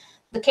then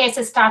the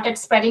cases started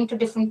spreading to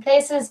different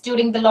places.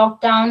 During the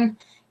lockdown,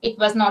 it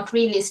was not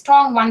really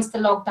strong. Once the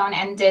lockdown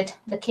ended,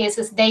 the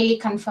cases, daily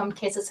confirmed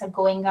cases, are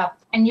going up.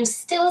 And you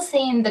still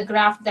see in the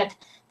graph that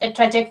the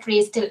trajectory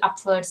is still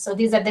upwards. So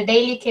these are the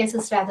daily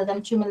cases rather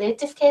than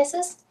cumulative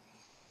cases.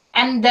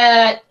 And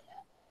the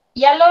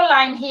yellow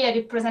line here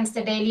represents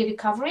the daily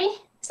recovery.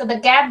 So the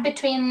gap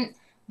between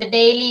the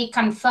daily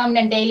confirmed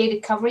and daily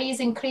recovery is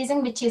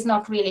increasing, which is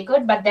not really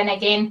good. But then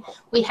again,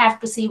 we have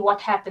to see what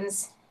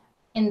happens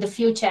in the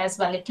future as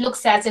well. It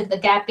looks as if the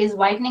gap is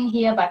widening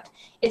here, but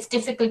it's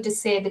difficult to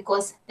say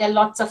because there are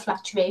lots of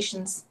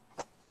fluctuations.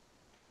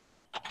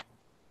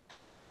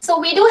 So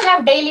we do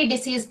have daily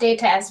disease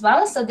data as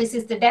well. So this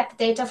is the death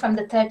data from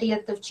the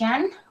 30th of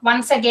Jan.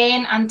 Once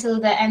again, until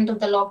the end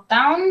of the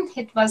lockdown,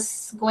 it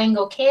was going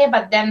okay,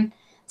 but then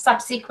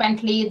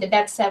subsequently the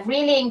deaths have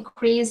really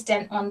increased.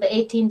 And on the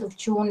 18th of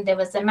June, there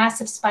was a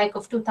massive spike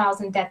of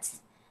 2,000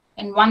 deaths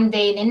in one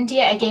day in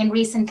India. Again,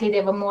 recently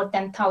there were more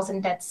than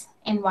 1,000 deaths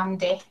in one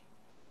day.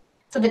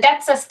 So the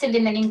deaths are still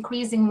in an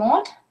increasing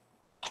mode.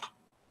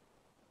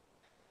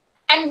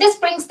 And this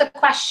brings the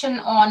question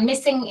on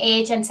missing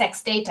age and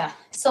sex data.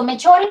 So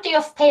majority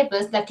of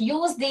papers that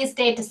use these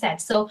data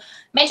sets, so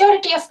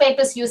majority of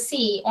papers you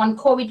see on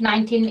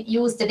COVID-19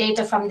 use the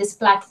data from this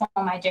platform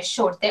I just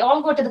showed. They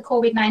all go to the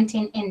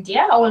COVID-19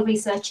 India, all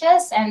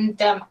researchers and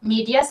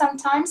media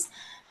sometimes.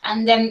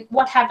 And then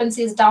what happens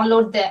is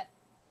download the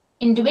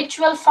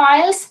individual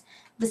files.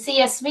 The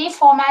CSV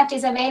format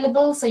is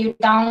available, so you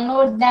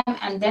download them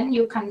and then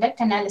you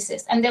conduct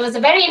analysis. And there was a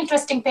very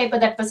interesting paper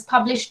that was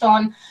published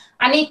on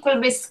equal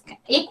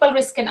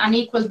risk and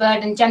unequal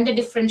burden, gender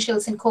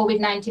differentials in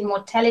COVID-19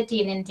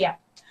 mortality in India.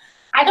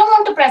 I don't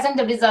want to present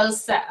the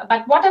results,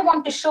 but what I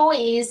want to show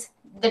is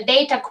the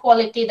data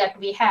quality that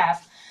we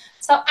have.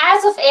 So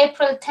as of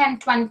April 10,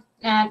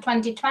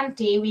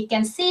 2020, we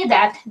can see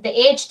that the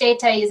age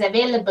data is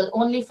available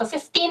only for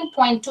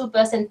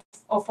 15.2%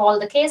 of all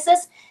the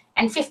cases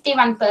and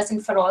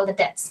 51% for all the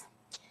deaths.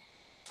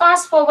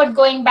 Fast forward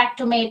going back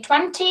to May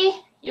 20,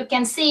 you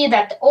can see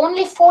that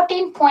only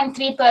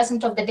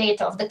 14.3% of the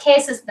data of the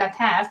cases that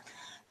have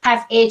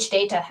age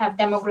data, have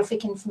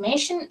demographic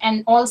information,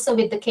 and also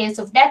with the case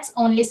of deaths,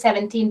 only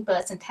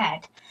 17%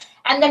 had.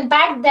 And then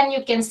back then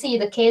you can see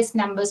the case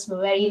numbers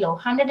were very low,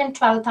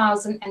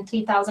 112,000 and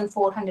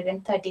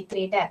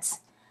 3,433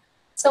 deaths.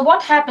 So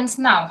what happens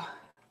now?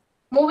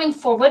 Moving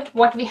forward,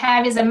 what we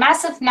have is a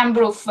massive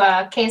number of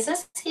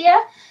cases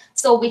here.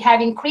 So we have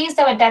increased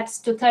our deaths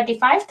to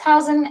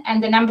 35,000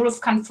 and the number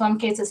of confirmed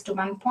cases to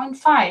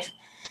 1.5.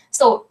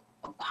 So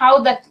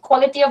how the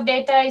quality of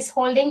data is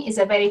holding is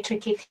a very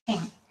tricky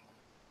thing.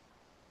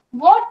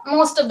 What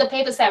most of the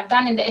papers have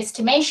done in the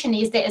estimation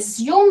is they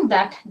assume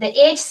that the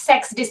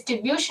age-sex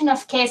distribution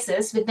of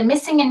cases with the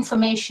missing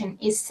information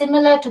is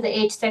similar to the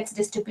age-sex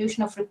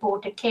distribution of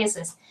reported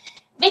cases,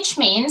 which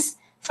means,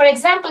 for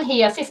example,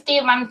 here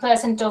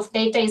 51% of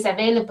data is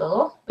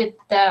available with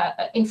the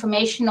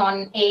information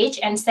on age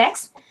and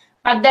sex,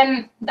 but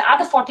then the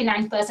other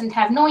 49%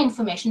 have no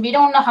information. We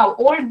don't know how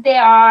old they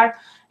are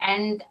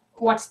and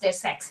what's their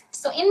sex.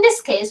 So in this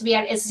case, we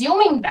are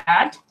assuming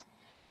that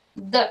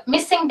the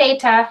missing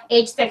data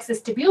age-sex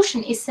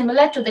distribution is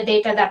similar to the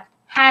data that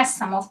has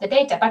some of the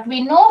data. But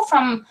we know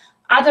from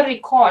other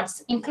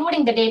records,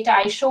 including the data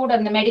I showed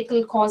on the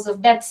medical cause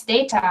of deaths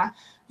data,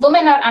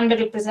 women are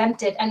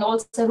underrepresented and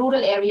also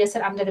rural areas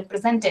are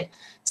underrepresented.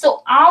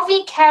 So are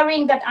we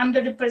carrying that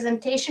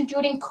underrepresentation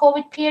during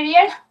COVID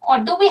period, or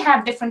do we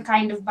have different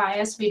kind of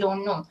bias? We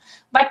don't know.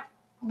 But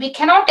we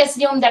cannot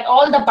assume that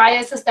all the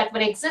biases that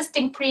were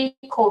existing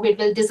pre-COVID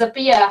will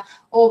disappear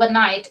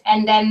overnight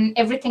and then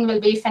everything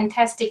will be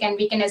fantastic and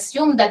we can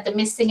assume that the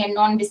missing and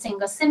non-missing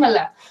are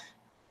similar.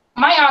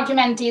 My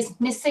argument is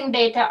missing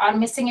data are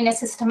missing in a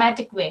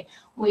systematic way.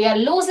 We are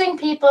losing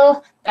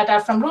people that are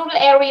from rural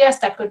areas,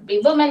 that could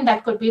be women,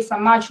 that could be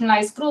from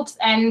marginalized groups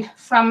and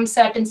from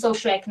certain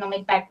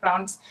socioeconomic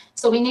backgrounds.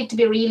 So we need to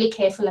be really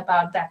careful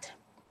about that.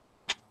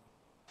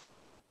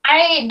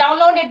 I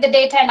downloaded the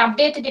data and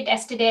updated it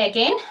yesterday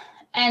again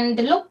and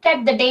looked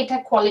at the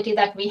data quality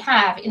that we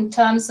have in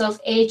terms of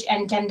age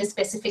and gender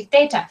specific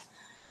data.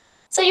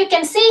 So you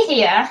can see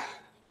here,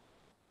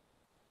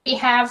 we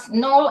have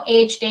no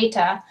age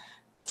data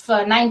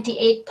for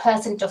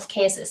 98% of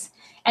cases.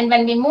 And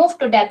when we move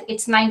to death,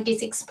 it's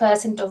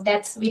 96% of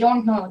deaths. We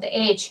don't know the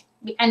age.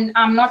 And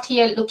I'm not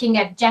here looking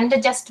at gender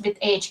just with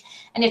age,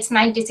 and it's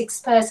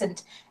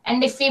 96%.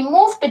 And if we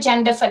move to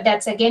gender for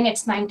deaths, again,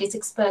 it's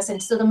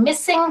 96%. So the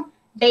missing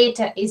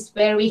data is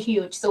very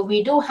huge. So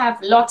we do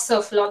have lots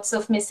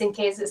of missing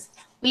cases.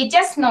 We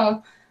just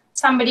know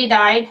somebody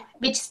died,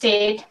 which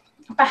state,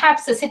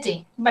 perhaps a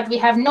city, but we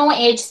have no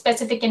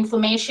age-specific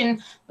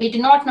information. We do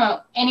not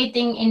know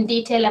anything in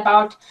detail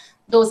about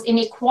those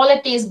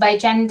inequalities by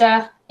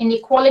gender,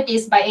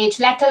 inequalities by age,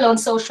 let alone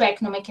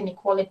socioeconomic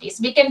inequalities.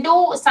 We can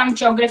do some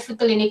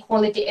geographical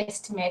inequality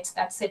estimates,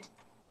 that's it.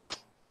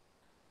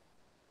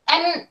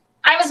 And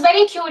I was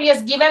very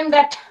curious, given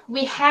that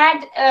we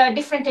had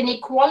different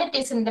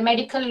inequalities in the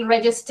medical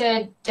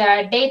registered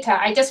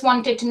data, I just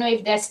wanted to know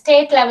if there are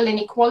state level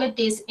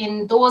inequalities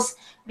in those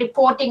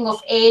reporting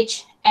of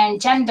age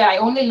and gender. I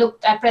only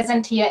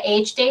present here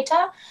age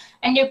data.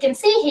 And you can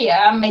see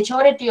here,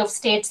 majority of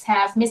states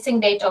have missing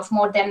data of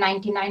more than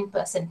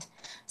 99%.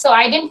 So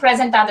I didn't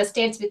present other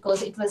states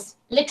because it was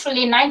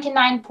literally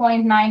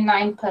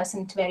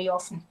 99.99% very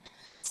often.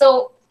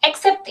 So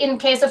except in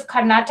case of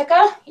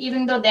Karnataka,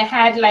 even though they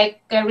had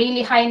like a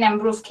really high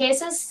number of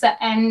cases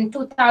and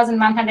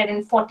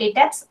 2,140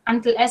 deaths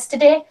until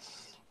yesterday,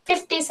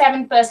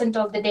 57%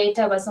 of the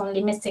data was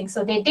only missing.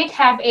 So they did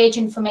have age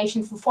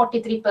information for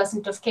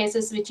 43% of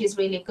cases, which is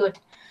really good.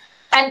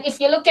 And if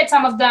you look at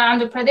some of the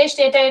Andhra Pradesh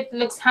data, it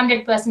looks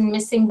 100%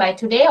 missing by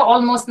today,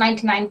 almost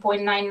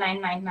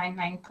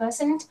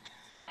 99.99999%.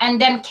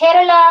 And then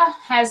Kerala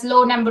has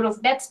low number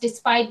of deaths,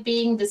 despite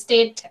being the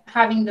state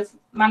having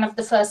one of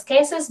the first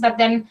cases. But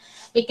then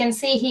we can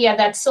see here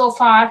that so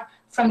far,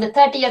 from the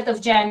 30th of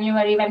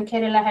January, when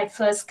Kerala had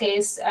first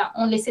case,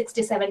 only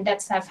 67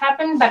 deaths have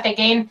happened. But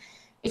again,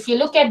 if you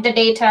look at the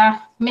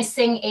data,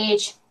 missing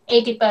age,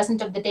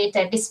 80% of the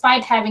data,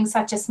 despite having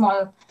such a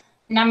small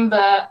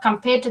number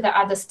compared to the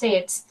other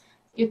states,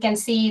 you can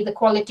see the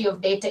quality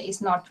of data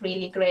is not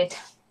really great.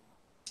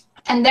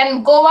 And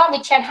then Goa,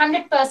 which had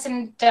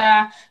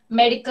 100%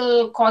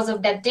 medical cause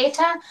of death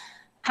data,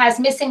 has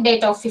missing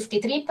data of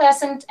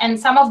 53%. And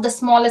some of the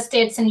smaller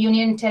states and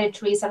union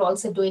territories are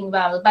also doing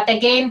well. But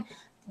again,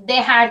 they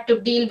had to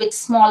deal with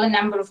smaller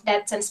number of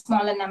deaths and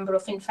smaller number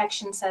of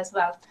infections as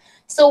well.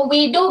 So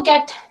we do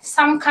get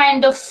some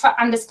kind of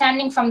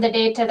understanding from the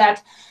data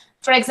that,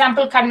 for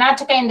example,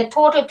 Karnataka in the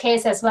total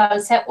case as well,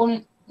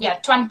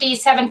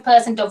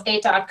 27% of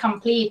data are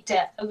complete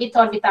with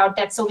or without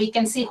death. So we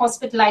can see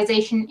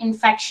hospitalization,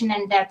 infection,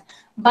 and death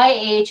by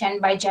age and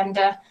by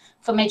gender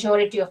for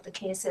majority of the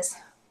cases.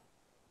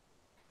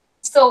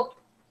 So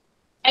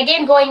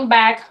again, going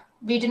back,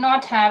 we do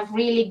not have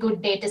really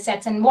good data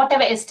sets, and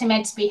whatever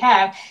estimates we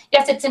have,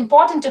 yes, it's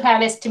important to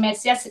have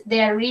estimates. Yes,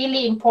 they are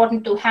really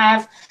important to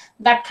have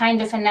that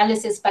kind of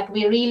analysis, but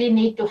we really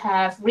need to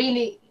have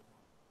really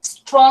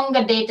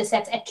stronger data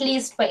sets, at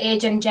least for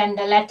age and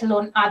gender, let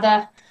alone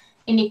other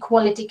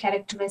inequality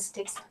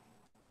characteristics.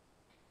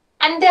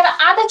 And there are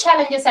other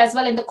challenges as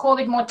well in the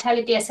COVID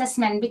mortality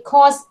assessment,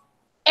 because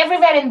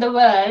everywhere in the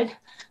world,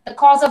 the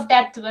cause of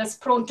death was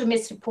prone to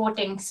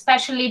misreporting,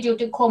 especially due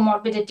to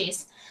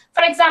comorbidities.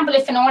 For example,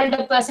 if an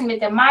older person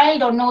with a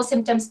mild or no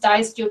symptoms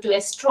dies due to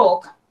a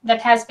stroke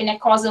that has been a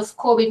cause of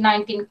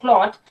COVID-19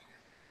 clot,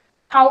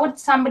 how would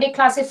somebody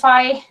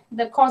classify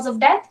the cause of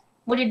death?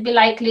 Would it be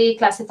likely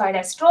classified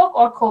as stroke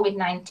or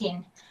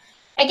COVID-19?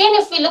 Again,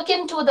 if we look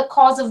into the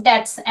cause of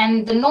deaths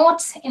and the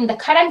notes in the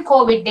current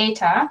COVID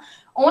data,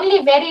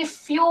 only very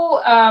few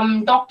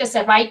doctors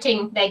are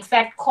writing the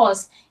exact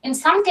cause. In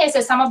some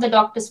cases, some of the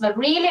doctors were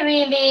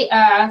really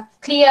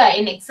clear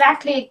in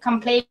exactly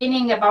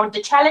complaining about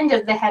the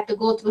challenges they had to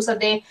go through. So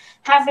they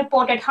have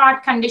reported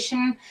heart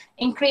condition,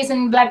 increase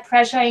in blood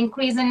pressure,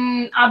 increase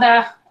in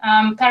other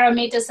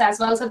parameters as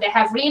well. So they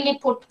have really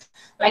put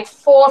like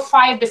 4 or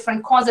 5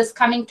 different causes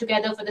coming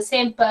together for the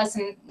same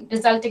person,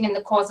 resulting in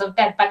the cause of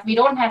death. But we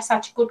don't have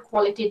such good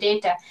quality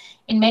data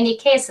in many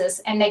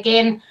cases. And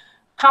again,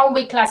 how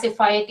we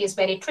classify it is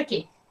very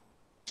tricky.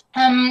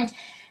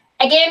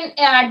 Again,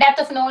 death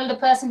of an older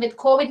person with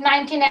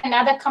COVID-19 and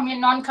other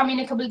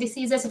non-communicable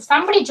diseases. If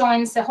somebody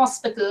joins a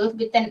hospital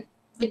with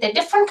a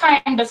different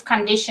kind of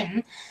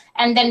condition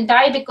and then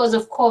die because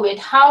of COVID,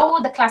 how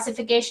the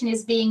classification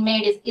is being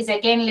made is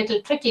again a little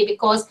tricky,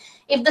 because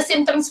if the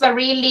symptoms were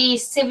really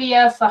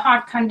severe for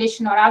heart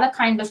condition or other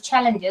kind of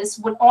challenges,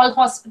 would all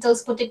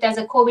hospitals put it as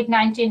a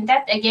COVID-19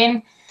 death?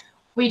 Again,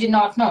 we do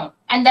not know.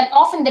 And then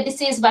often the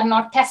disease were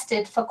not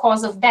tested for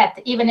cause of death,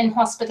 even in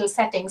hospital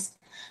settings.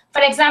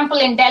 For example,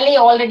 in Delhi,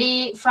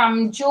 already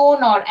from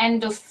June or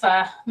end of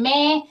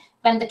May,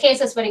 when the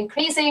cases were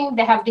increasing,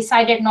 they have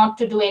decided not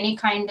to do any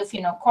kind of,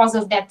 cause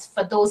of death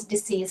for those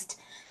deceased.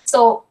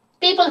 So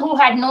people who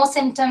had no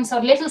symptoms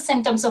or little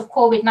symptoms of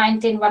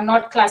COVID-19 were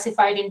not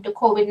classified into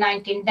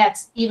COVID-19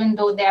 deaths, even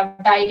though they have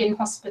died in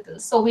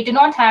hospitals. So we do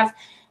not have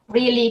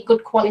really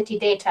good quality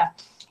data.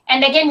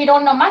 And again, we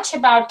don't know much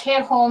about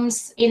care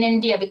homes in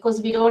India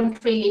because we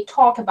don't really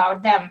talk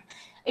about them.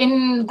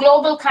 In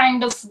global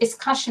kind of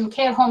discussion,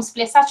 care homes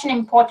play such an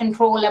important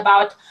role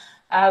about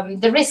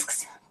the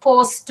risks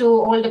posed to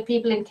older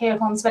people in care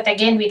homes. But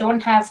again, we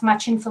don't have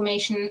much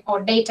information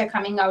or data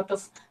coming out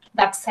of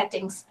that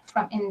settings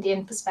from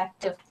Indian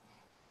perspective.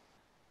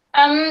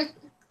 The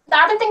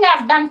other thing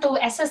I've done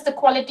to assess the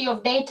quality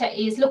of data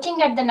is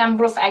looking at the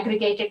number of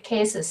aggregated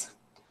cases.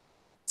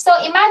 So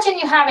imagine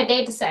you have a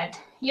data set.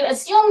 You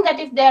assume that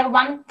if there are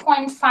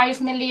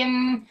 1.5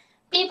 million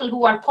people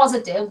who are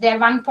positive, there are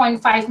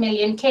 1.5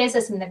 million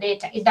cases in the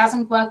data. It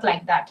doesn't work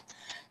like that.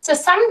 So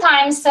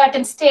sometimes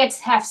certain states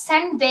have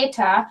sent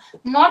data,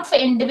 not for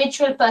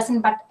individual person,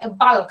 but a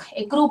bulk,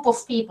 a group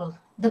of people.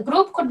 The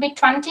group could be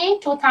 20,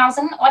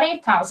 2,000, or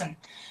 8,000.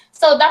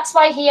 So that's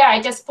why here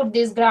I just put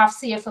these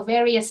graphs here for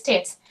various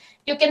states.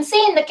 You can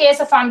see in the case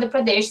of Andhra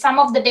Pradesh, some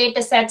of the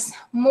data sets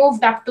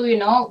moved up to,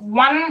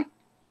 one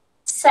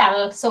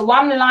cell, so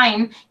one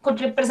line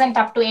could represent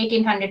up to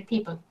 1,800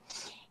 people.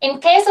 In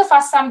case of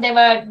Assam, there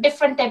were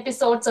different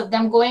episodes of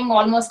them going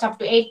almost up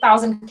to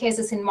 8,000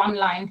 cases in one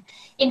line.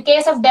 In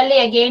case of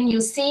Delhi, again,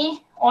 you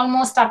see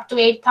almost up to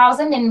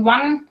 8,000 in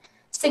one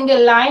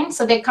single line.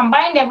 So they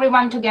combined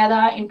everyone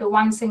together into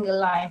one single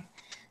line.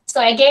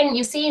 So again,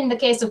 you see in the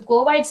case of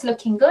Goa, it's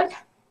looking good.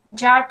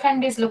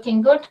 Jharkhand is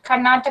looking good.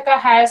 Karnataka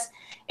has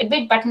a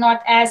bit, but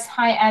not as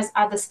high as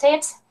other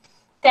states.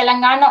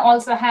 Telangana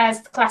also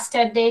has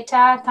clustered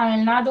data.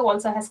 Tamil Nadu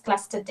also has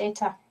clustered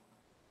data.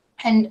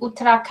 And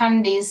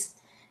Uttarakhand is,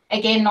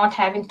 again, not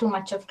having too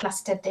much of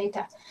clustered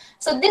data.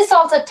 So this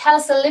also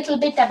tells a little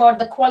bit about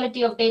the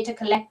quality of data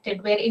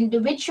collected, where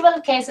individual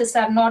cases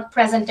are not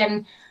present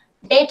and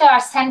data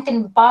are sent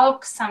in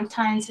bulk,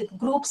 sometimes with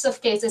groups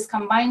of cases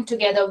combined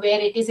together,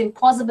 where it is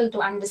impossible to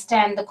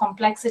understand the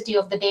complexity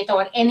of the data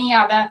or any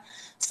other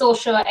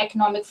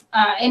socio-economic,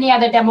 any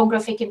other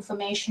demographic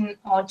information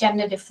or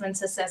gender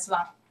differences as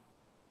well.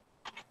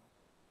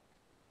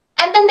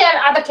 And then there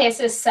are other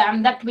cases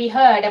that we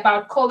heard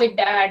about COVID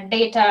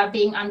data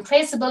being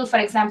untraceable. For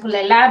example,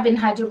 a lab in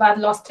Hyderabad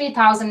lost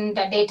 3,000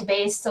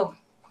 database, so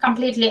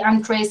completely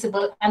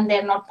untraceable, and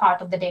they're not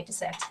part of the data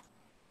set.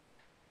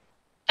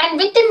 And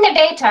within the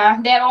data,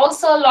 there are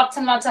also lots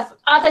and lots of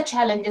other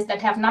challenges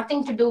that have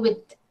nothing to do with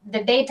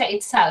the data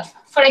itself.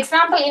 For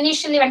example,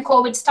 initially when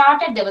COVID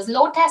started, there was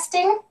low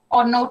testing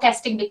or no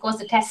testing because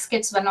the test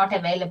kits were not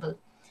available.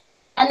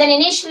 And then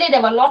initially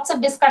there were lots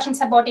of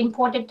discussions about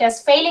imported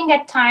tests failing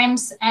at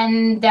times,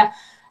 and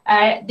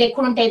they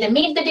couldn't either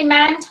meet the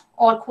demand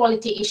or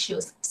quality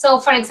issues. So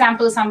for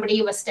example,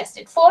 somebody was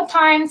tested 4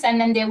 times, and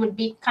then they would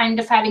be kind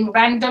of having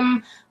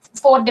random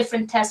 4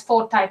 different tests,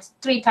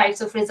 3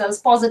 types of results,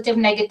 positive,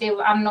 negative,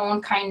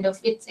 unknown kind of.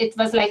 It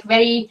was like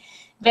very,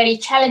 very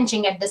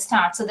challenging at the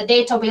start. So the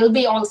data will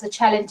be also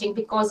challenging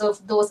because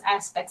of those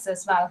aspects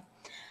as well.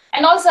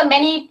 And also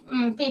many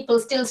people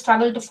still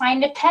struggle to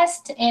find a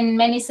test in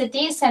many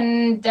cities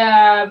and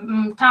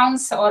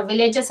towns or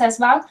villages as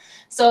well.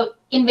 So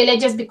in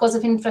villages because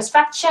of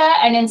infrastructure,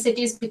 and in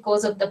cities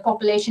because of the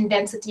population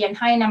density and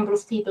high number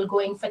of people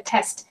going for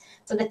tests.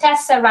 So the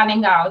tests are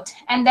running out.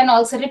 And then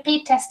also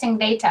repeat testing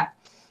data.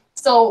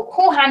 So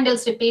who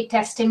handles repeat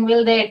testing?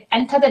 Will they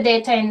enter the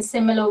data in a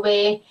similar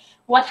way?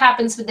 What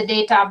happens with the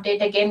data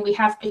update? Again, we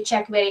have to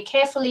check very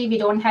carefully. We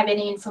don't have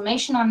any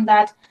information on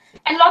that.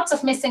 And lots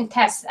of missing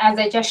tests, as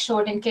I just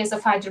showed in case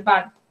of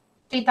Hyderabad.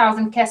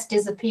 3,000 tests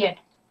disappeared.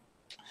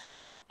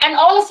 And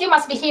all of you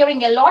must be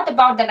hearing a lot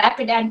about the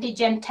rapid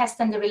antigen test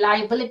and the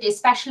reliability,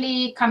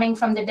 especially coming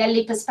from the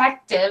Delhi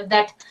perspective,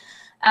 that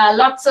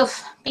lots of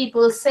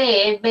people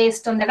say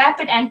based on the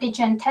rapid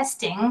antigen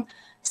testing,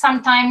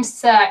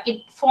 sometimes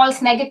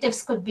false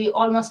negatives could be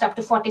almost up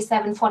to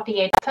 47,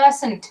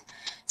 48%.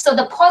 So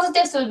the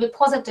positives will be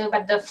positive,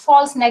 but the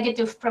false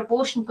negative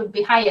proportion could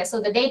be higher. So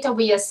the data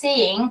we are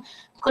seeing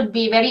could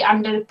be very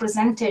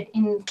underrepresented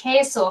in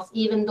case of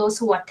even those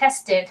who are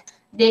tested.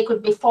 They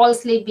could be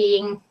falsely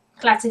being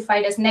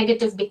classified as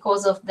negative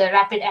because of the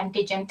rapid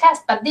antigen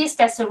test. But these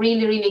tests are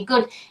really, really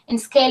good in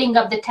scaling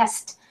up the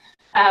test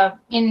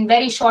in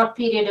very short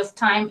period of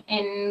time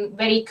in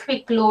very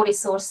quick, low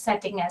resource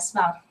setting as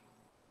well.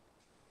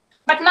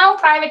 But now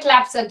private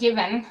labs are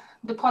given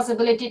the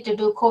possibility to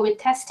do COVID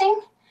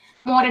testing.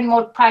 More and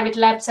more private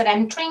labs are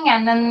entering,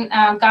 and then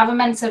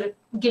governments are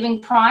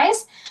giving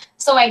prize.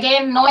 So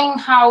again, knowing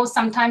how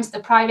sometimes the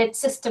private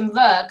system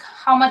work,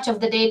 how much of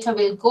the data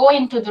will go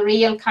into the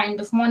real kind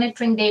of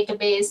monitoring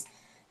database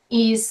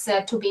is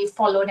to be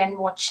followed and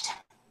watched.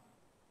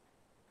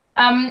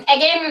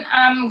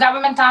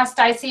 Government asked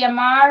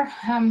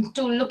ICMR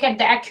to look at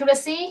the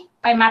accuracy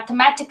by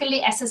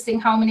mathematically assessing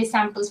how many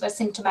samples were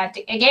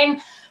symptomatic. Again,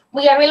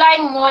 we are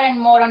relying more and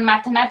more on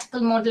mathematical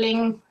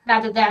modeling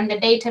rather than the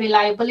data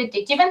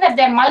reliability. Given that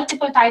there are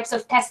multiple types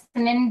of tests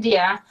in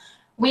India,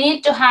 we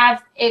need to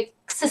have a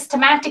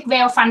systematic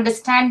way of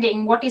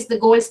understanding what is the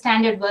gold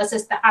standard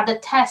versus the other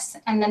tests,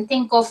 and then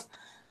think of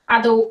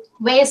other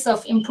ways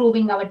of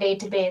improving our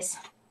database.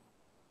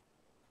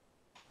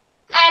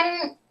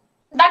 And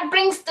that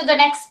brings to the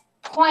next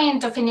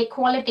point of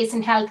inequalities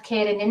in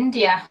healthcare in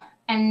India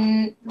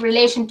and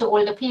relation to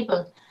older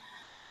people.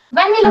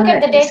 When we look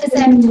at the data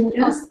set,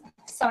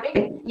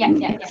 sorry,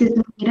 Excuse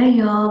me,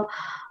 Meera,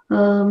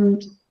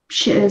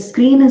 your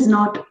screen is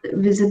not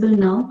visible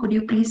now. Could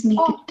you please make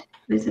it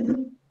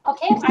visible?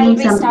 Okay, I'll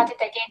restart it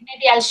again.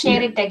 Maybe I'll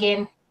share it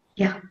again.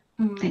 Yeah,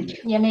 thank you.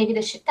 Yeah, maybe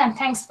the and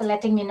thanks for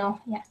letting me know.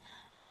 Yeah.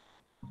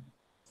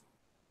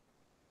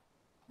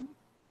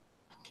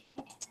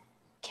 Okay.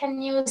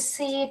 Can you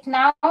see it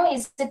now?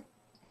 Is it?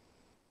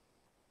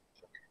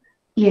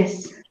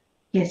 Yes.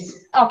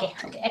 Yes. Okay.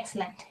 Okay.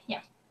 Excellent.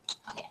 Yeah.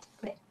 Okay.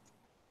 Great.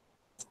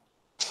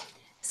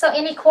 So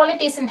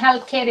inequalities in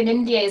healthcare in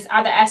India is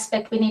other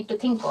aspect we need to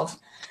think of.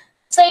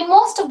 So in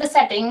most of the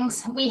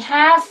settings, we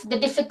have the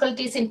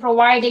difficulties in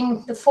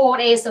providing the 4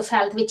 A's of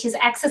health, which is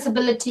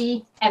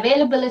accessibility,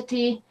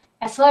 availability,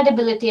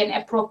 affordability, and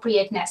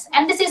appropriateness.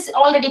 And this is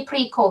already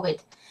pre-COVID.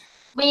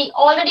 We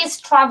already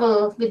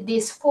struggle with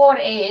these 4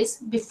 A's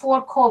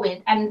before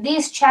COVID, and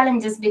these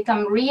challenges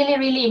become really,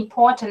 really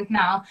important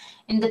now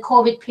in the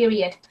COVID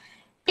period.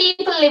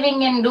 People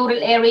living in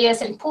rural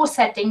areas and poor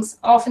settings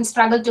often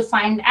struggle to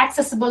find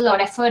accessible or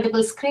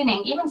affordable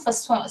screening, even for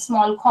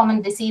small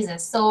common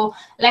diseases, so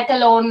let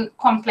alone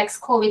complex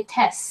COVID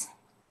tests.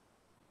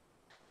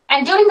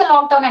 And during the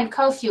lockdown and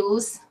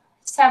curfews,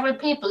 several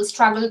people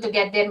struggle to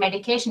get their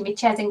medication,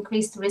 which has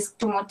increased risk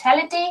to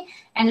mortality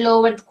and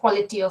lowered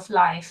quality of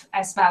life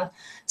as well.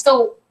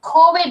 So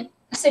COVID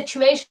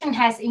situation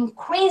has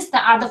increased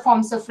the other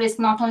forms of risk,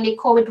 not only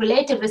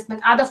COVID-related risk, but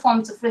other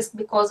forms of risk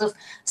because of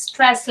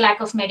stress, lack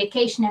of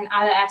medication, and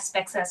other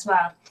aspects as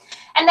well.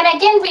 And then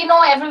again, we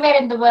know everywhere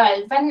in the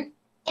world, when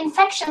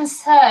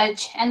infections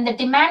surge and the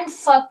demand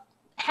for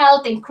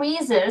health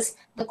increases,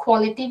 the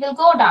quality will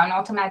go down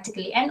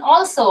automatically. And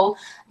also,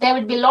 there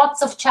would be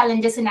lots of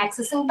challenges in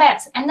accessing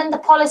beds. And then the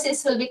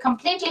policies will be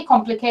completely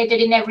complicated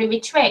in every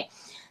which way.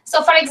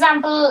 So, for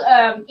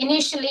example,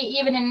 initially,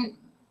 even in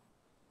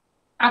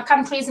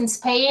countries in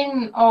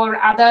Spain or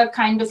other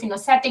kind of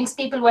settings,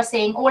 people were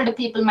saying older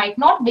people might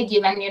not be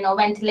given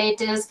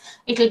ventilators.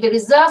 It will be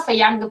reserved for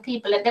younger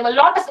people. And there were a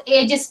lot of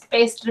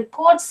ageist-based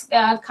reports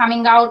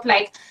coming out,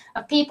 like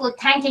people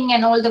thanking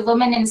an older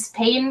woman in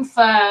Spain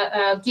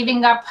for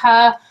giving up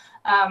her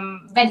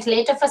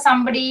ventilator for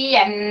somebody,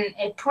 and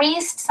a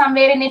priest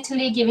somewhere in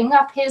Italy giving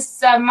up his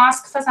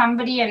mask for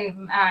somebody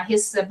and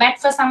his bed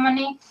for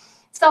somebody.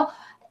 So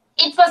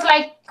it was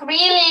like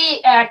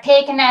really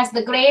taken as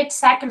the great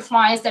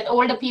sacrifice that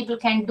older people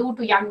can do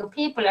to younger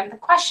people. And the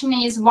question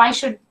is, why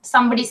should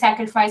somebody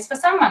sacrifice for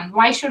someone?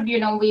 Why should,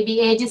 we be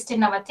ageist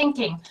in our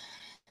thinking?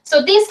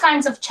 So these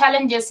kinds of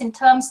challenges in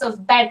terms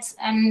of beds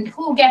and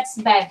who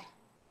gets bed,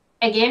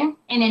 again,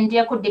 in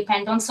India could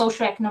depend on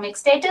socioeconomic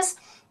status,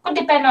 could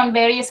depend on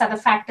various other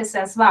factors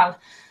as well.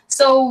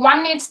 So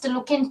one needs to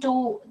look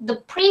into the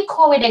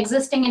pre-COVID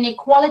existing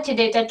inequality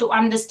data to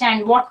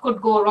understand what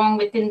could go wrong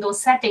within those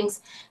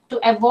settings to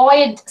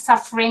avoid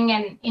suffering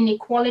and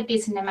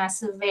inequalities in a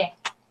massive way.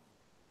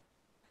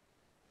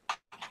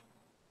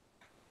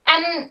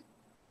 And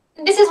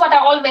this is what I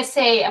always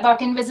say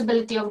about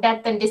invisibility of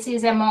death and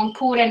disease among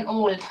poor and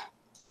old.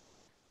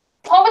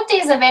 Poverty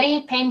is a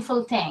very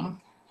painful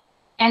thing,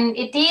 and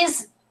it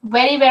is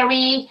very,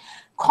 very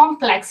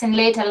complex in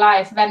later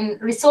life when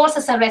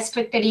resources are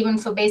restricted even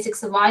for basic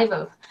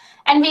survival.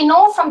 And we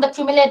know from the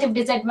cumulative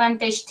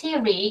disadvantage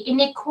theory,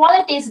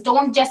 inequalities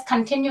don't just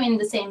continue in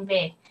the same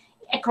way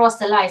across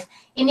the life.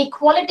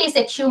 Inequalities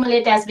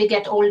accumulate as we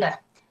get older.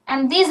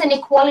 And these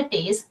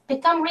inequalities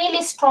become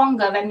really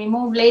stronger when we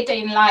move later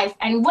in life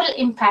and will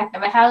impact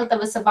our health,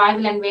 our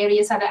survival, and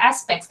various other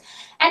aspects.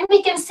 And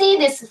we can see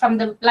this from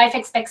the life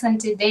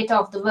expectancy data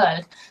of the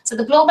world. So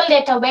the global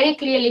data very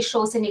clearly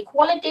shows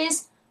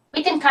inequalities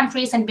within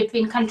countries and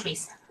between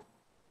countries.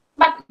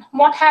 But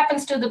what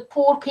happens to the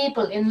poor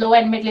people in low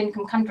and middle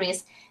income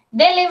countries?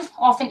 They live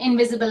often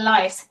invisible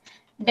lives.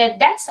 Their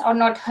deaths are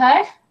not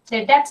heard,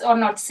 their deaths are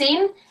not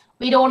seen.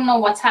 We don't know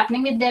what's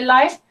happening with their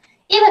life.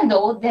 Even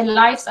though their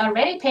lives are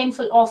very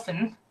painful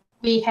often,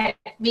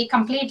 we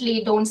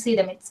completely don't see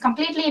them. It's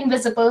completely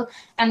invisible,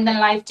 and then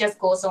life just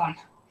goes on.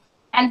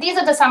 And these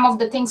are some of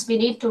the things we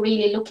need to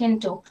really look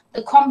into.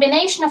 The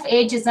combination of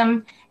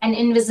ageism and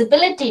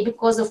invisibility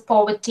because of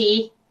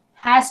poverty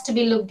has to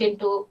be looked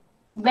into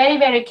very,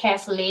 very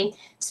carefully,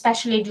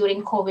 especially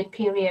during COVID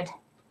period.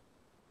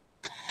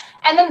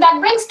 And then that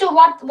brings to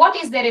what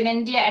is there in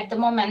India at the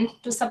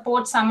moment to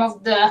support some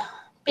of the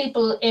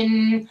people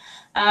in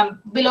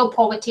below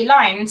poverty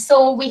line.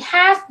 So we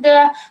have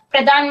the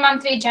Pradhan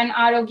Mantri Jan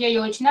Arogya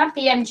Yojana,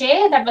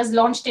 PMJ, that was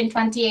launched in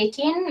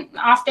 2018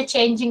 after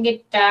changing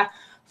it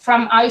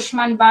from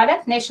Ayushman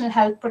Bharat, National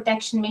Health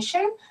Protection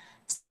Mission.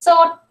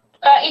 So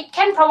it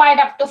can provide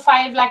up to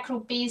 5 lakh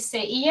rupees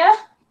a year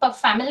per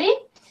family.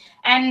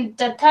 And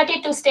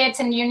 32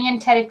 states and union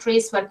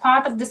territories were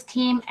part of the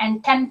scheme,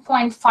 and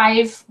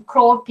 10.5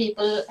 crore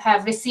people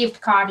have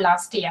received card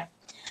last year.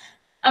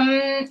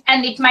 And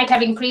it might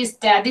have increased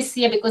this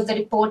year because the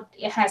report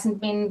hasn't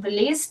been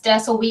released.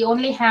 So we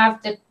only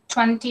have the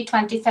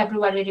 2020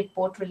 February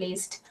report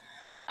released.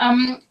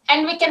 And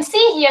we can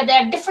see here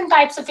there are different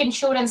types of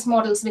insurance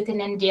models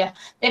within India.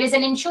 There is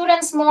an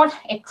insurance mode,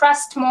 a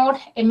trust mode,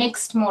 a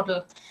mixed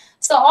model.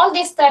 So all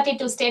these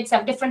 32 states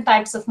have different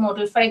types of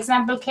model. For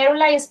example,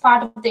 Kerala is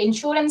part of the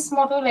insurance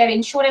model where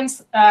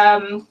insurance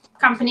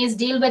companies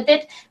deal with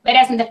it,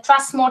 whereas in the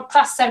trust mode,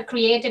 trusts are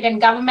created and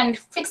government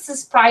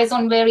fixes price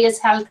on various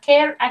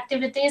healthcare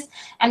activities,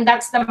 and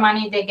that's the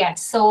money they get.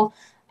 So,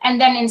 and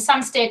then in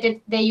some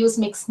states, they use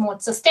mixed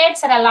mode. So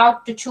states are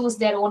allowed to choose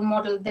their own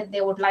model that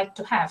they would like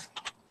to have.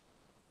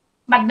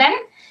 But then,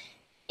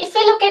 if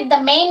we look at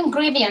the main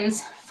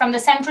grievance from the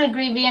central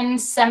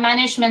grievance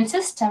management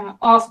system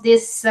of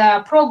this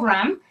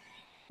program,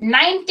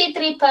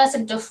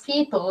 93% of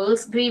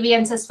people's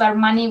grievances where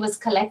money was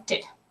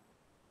collected.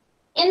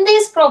 In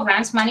these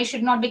programs, money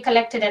should not be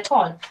collected at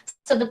all.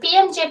 So the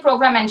PMJ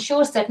program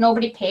ensures that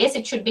nobody pays.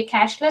 It should be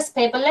cashless,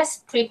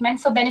 paperless treatment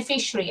for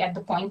beneficiary at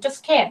the point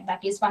of care.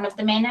 That is one of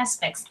the main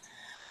aspects.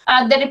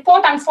 The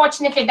report,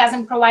 unfortunately,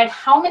 doesn't provide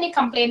how many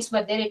complaints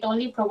were there. It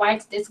only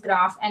provides this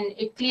graph, and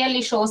it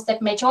clearly shows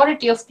that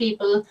majority of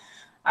people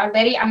are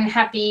very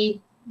unhappy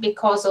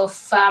because of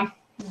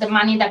the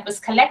money that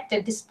was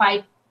collected,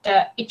 despite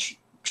it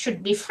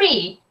should be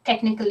free,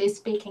 technically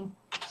speaking.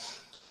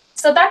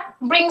 So that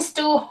brings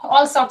to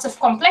all sorts of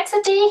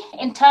complexity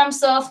in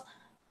terms of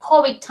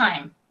COVID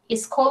time.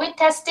 Is COVID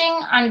testing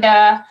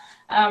under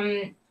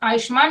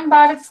Ayushman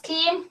Bharat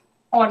scheme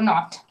or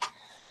not?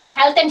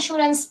 Health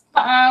insurance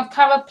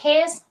cover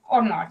pays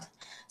or not?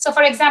 So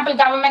for example,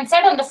 government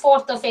said on the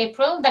 4th of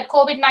April that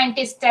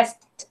COVID-19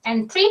 test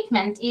and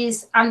treatment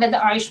is under the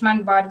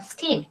Ayushman Bharat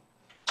scheme.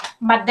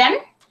 But then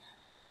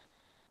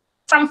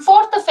from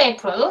 4th of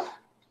April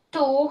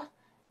to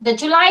the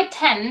July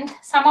 10th,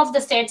 some of the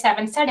states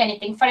haven't said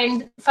anything.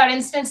 For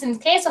instance, in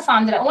case of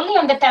Andhra, only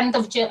on the 10th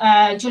of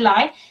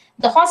July,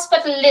 the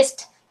hospital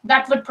list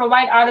that would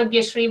provide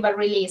Aarogyasri were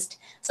released.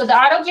 So the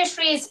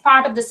Aarogyasri is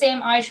part of the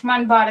same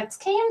Ayushman Bharat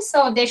scheme,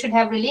 so they should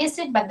have released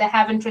it, but they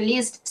haven't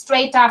released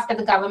straight after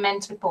the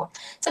government report.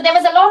 So there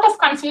was a lot of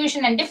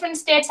confusion, and different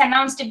states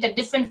announced it at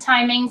different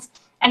timings,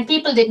 and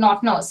people did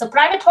not know. So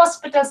private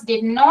hospitals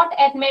did not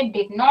admit,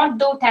 did not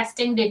do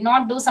testing, did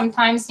not do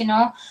sometimes,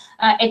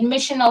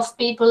 admission of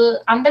people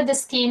under the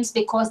schemes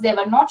because they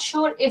were not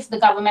sure if the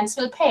governments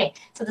will pay.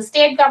 So the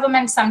state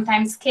government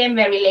sometimes came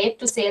very late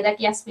to say that,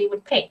 yes, we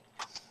would pay.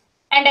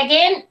 And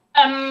again,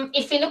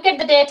 if you look at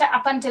the data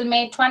up until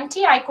May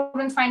 20, I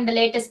couldn't find the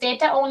latest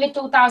data. Only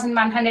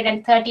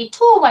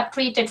 2,132 were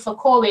treated for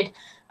COVID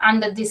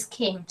under this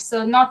scheme.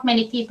 So not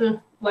many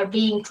people were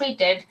being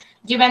treated,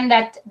 given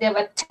that there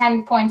were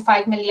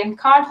 10.5 million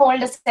card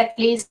holders at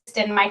least,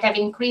 and might have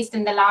increased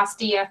in the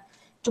last year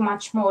to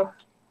much more.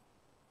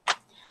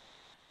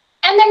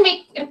 And then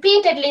we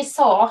repeatedly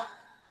saw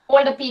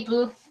older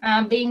people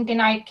being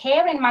denied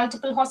care in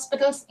multiple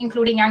hospitals,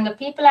 including younger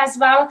people as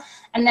well.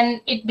 And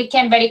then it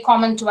became very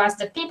common to us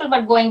that people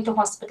were going to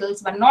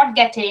hospitals but not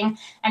getting.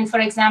 And for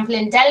example,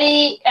 in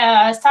Delhi,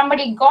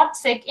 somebody got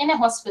sick in a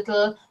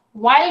hospital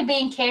while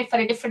being cared for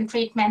a different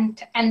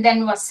treatment, and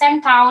then was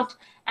sent out,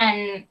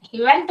 and he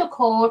went to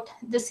court,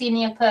 the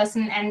senior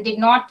person, and did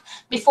not,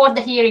 before the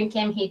hearing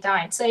came, he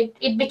died. So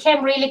it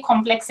became really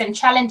complex and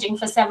challenging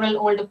for several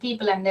older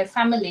people and their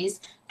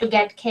families to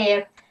get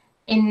care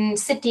in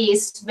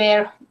cities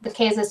where the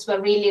cases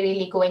were really,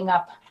 really going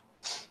up.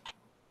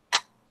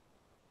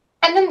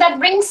 And then that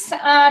brings to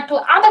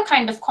other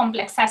kind of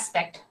complex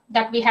aspect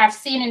that we have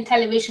seen in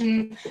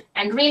television,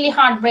 and really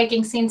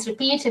heartbreaking scenes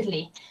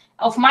repeatedly,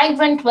 of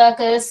migrant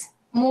workers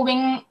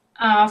moving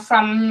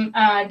from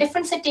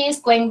different cities,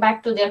 going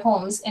back to their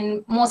homes,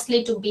 and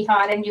mostly to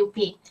Bihar and UP.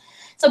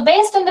 So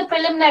based on the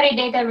preliminary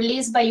data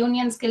released by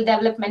Union Skill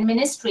Development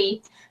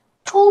Ministry,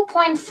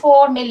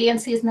 2.4 million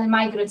seasonal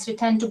migrants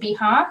returned to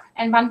Bihar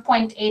and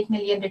 1.8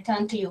 million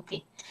returned to UP.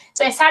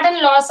 So a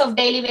sudden loss of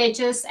daily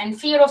wages and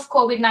fear of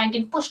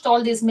COVID-19 pushed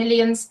all these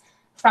millions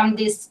from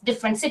these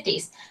different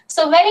cities.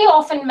 So very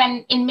often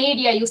when in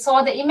media you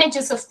saw the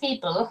images of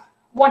people,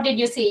 what did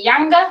you see?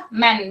 Younger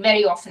men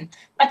very often.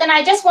 But then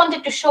I just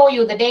wanted to show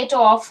you the data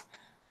of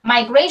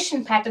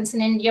migration patterns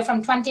in India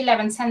from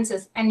 2011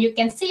 census. And you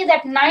can see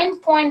that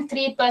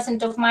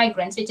 9.3% of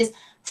migrants, which is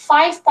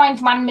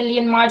 5.1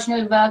 million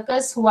marginal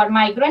workers who are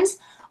migrants,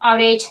 are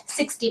age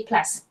 60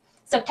 plus.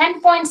 So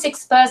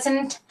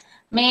 10.6%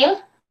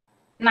 male,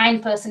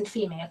 9%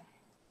 female.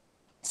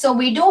 So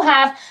we do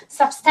have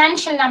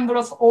substantial number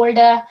of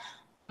older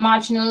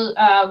marginal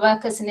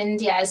workers in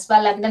India as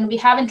well, and then we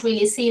haven't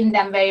really seen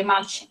them very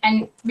much,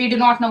 and we do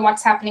not know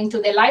what's happening to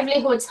their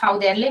livelihoods, how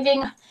they're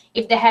living,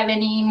 if they have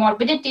any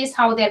morbidities,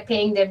 how they're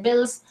paying their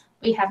bills.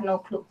 We have no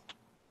clue,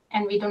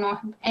 and we do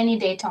not have any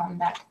data on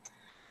that.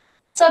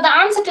 So the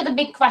answer to the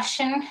big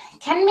question,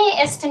 can we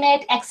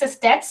estimate excess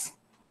deaths?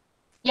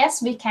 Yes,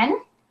 we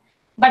can.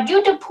 But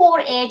due to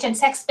poor age and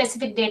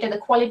sex-specific data, the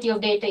quality of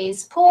data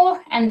is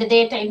poor, and the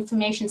data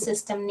information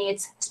system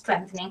needs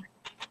strengthening.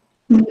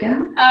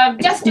 Yeah.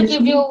 Just to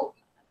give you...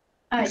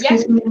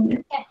 Excuse me.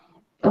 Yeah.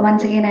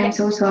 Once again, I'm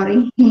so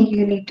sorry.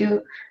 You need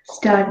to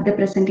start the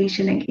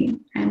presentation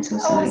again. I'm so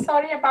sorry. Oh,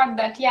 sorry about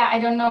that. Yeah, I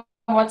don't know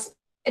what's...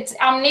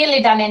 I'm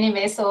nearly done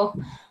anyway, so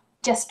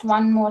just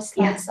one more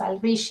slide, so I'll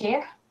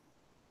reshare.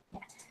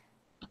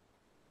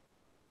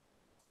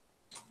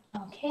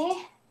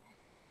 Okay.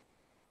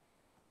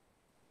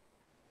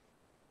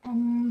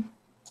 Can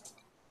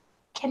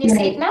you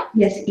see it now?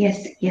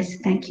 Yes,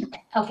 thank you.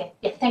 Okay,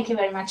 yeah, thank you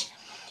very much.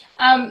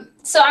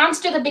 So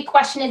answer to the big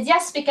question is,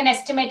 yes, we can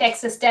estimate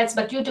excess deaths,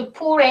 but due to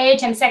poor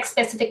age and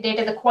sex-specific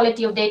data, the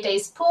quality of data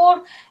is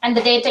poor, and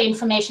the data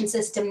information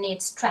system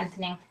needs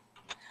strengthening.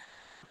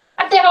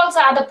 But there are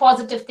also other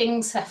positive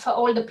things for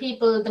older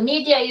people. The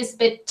media is a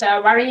bit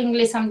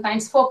worryingly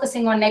sometimes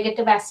focusing on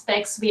negative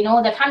aspects. We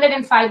know that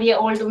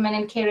 105-year-old woman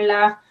in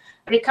Kerala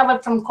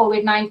recovered from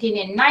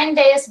COVID-19 in 9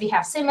 days. We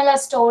have similar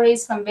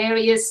stories from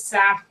various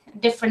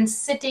different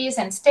cities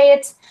and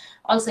states.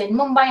 Also in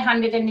Mumbai,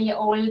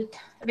 100-year-old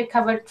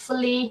recovered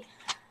fully.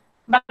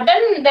 But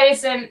then there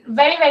is a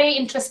very, very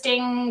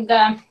interesting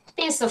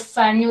piece of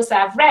news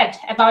I've read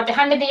about a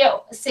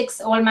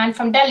 106-year-old man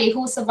from Delhi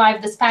who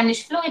survived the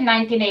Spanish flu in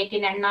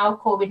 1918 and now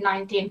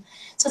COVID-19.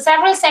 So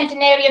several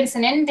centenarians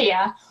in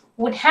India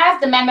would have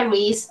the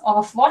memories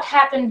of what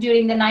happened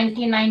during the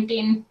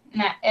 1919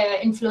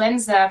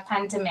 influenza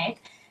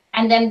pandemic,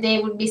 and then they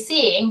would be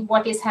seeing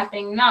what is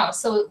happening now.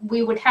 So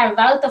we would have a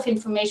wealth of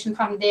information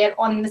from there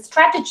on the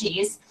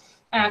strategies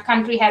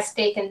country has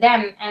taken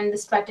then and the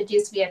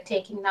strategies we are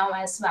taking now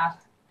as well.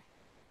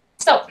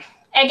 So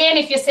again,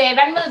 if you say,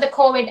 when will the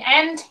COVID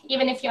end?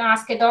 Even if you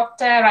ask a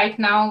doctor right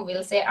now,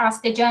 we'll say,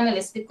 ask a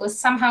journalist, because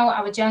somehow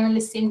our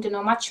journalists seem to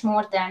know much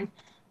more than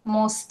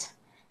most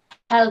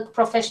health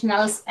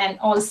professionals and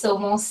also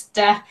most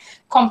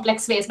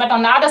complex ways. But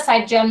on the other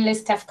side,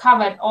 journalists have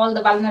covered all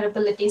the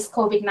vulnerabilities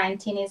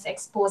COVID-19 is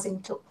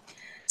exposing to.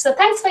 So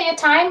thanks for your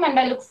time, and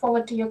I look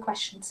forward to your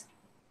questions.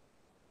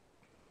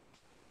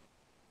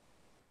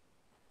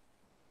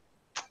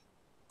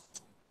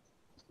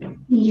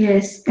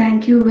 Yes,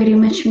 thank you very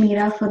much,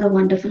 Meera, for the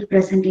wonderful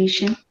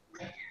presentation.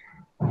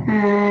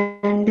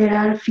 And there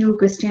are a few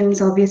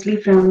questions, obviously,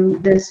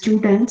 from the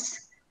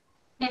students.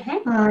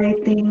 I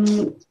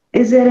think,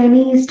 is there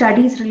any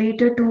studies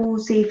related to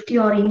safety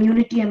or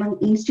immunity among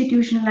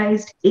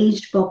institutionalized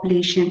aged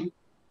population?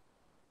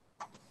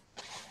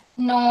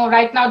 No,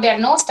 right now there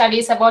are no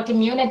studies about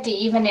immunity,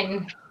 even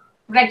in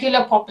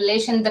regular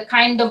population. The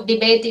kind of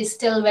debate is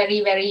still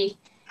very, very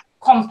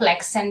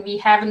complex, and we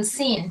haven't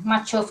seen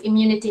much of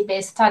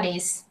immunity-based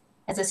studies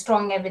as a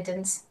strong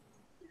evidence.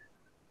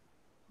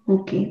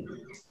 Okay.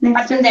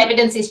 But the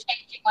evidence is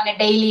changing on a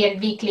daily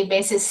and weekly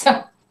basis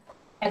at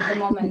the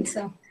moment.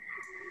 So,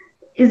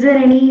 is there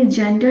any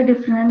gender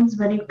difference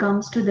when it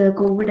comes to the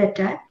COVID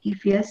attack?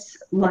 If yes,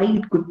 why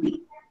it could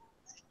be?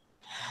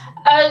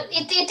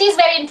 It is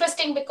very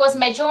interesting because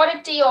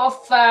majority of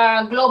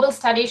global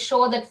studies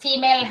show that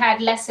female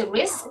had lesser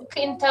risk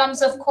in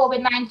terms of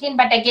COVID-19.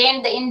 But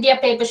again, the India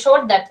paper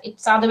showed that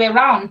it's the other way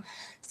around.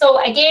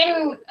 So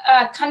again,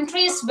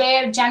 countries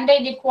where gender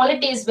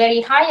inequality is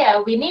very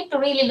higher, we need to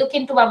really look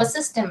into our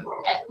system.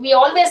 We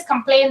always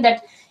complain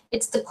that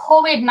it's the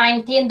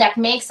COVID-19 that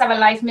makes our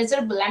life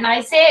miserable. And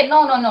I say,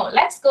 no.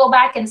 Let's go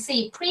back and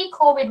see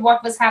pre-COVID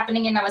what was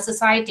happening in our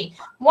society.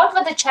 What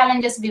were the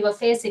challenges we were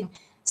facing?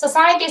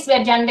 Societies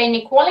where gender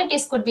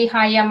inequalities could be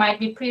higher might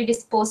be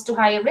predisposed to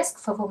higher risk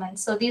for women.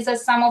 So these are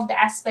some of the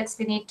aspects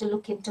we need to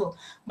look into.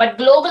 But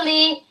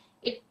globally,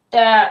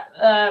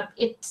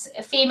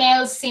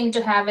 females seem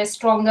to have a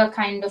stronger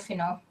kind of,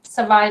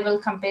 survival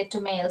compared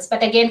to males.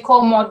 But again,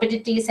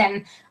 comorbidities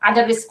and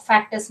other risk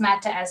factors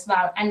matter as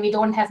well. And we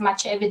don't have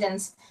much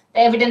evidence.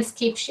 The evidence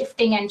keeps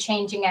shifting and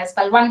changing as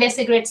well. One day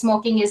cigarette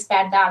smoking is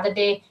bad, the other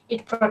day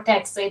it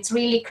protects. So it's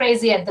really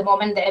crazy at the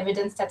moment, the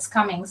evidence that's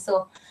coming.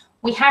 So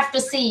we have to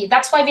see.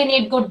 That's why we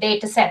need good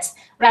data sets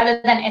rather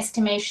than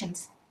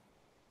estimations.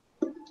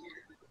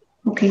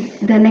 Okay,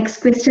 the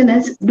next question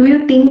is, do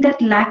you think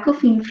that lack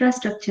of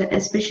infrastructure,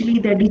 especially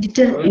the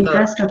digital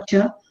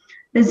infrastructure,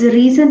 is the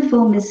reason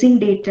for missing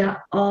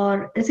data,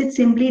 or is it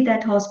simply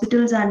that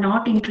hospitals are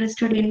not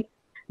interested in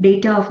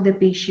data of the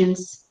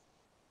patients?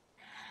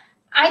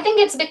 I think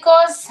it's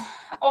because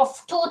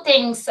of two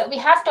things. We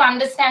have to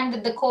understand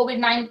that the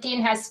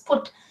COVID-19 has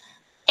put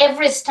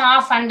every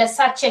staff under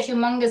such a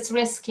humongous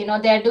risk.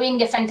 They're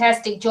doing a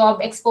fantastic job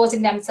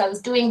exposing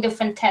themselves, doing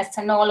different tests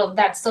and all of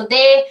that. So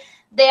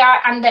they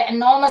are under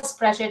enormous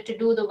pressure to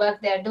do the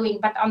work they're doing.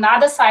 But on the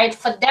other side,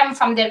 for them,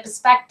 from their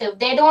perspective,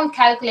 they don't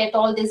calculate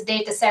all these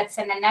data sets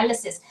and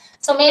analysis.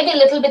 So maybe a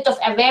little bit of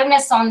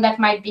awareness on that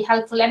might be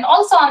helpful. And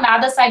also on the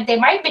other side, there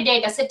might be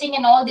data sitting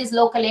in all these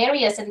local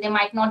areas and they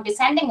might not be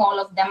sending all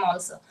of them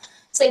also.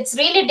 So it's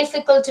really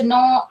difficult to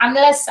know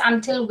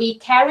until we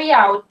carry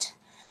out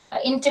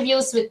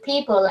interviews with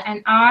people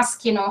and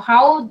ask,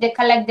 how they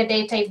collect the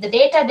data. If the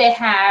data they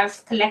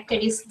have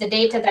collected is the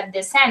data that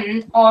they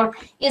send, or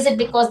is it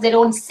because they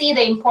don't see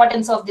the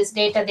importance of this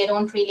data, they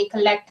don't really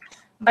collect.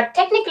 But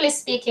technically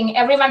speaking,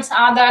 everyone's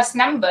Aadhaar's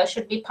number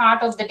should be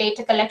part of the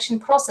data collection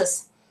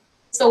process.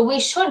 So we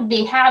should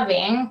be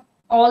having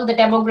all the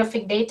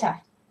demographic data.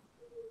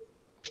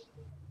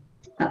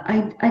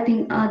 I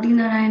think Adi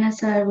Narayana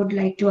sir would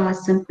like to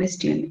ask some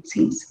question, it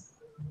seems.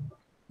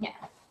 Yeah.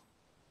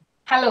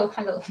 Hello.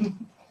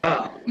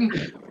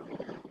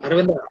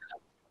 Aravinda,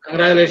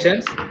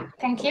 congratulations.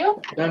 Thank you.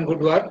 Done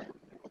good work.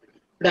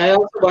 But I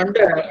also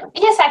wonder.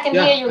 Yes, I can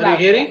hear you. Are you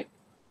hearing?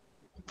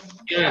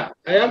 Yeah.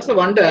 I also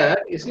wonder.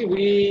 You see,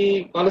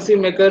 we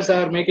policymakers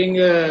are making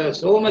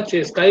so much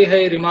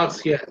sky-high remarks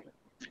here,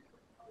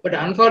 but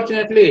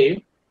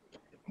unfortunately,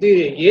 the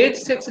age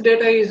sex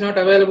data is not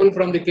available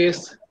from the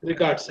case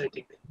records. I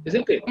think,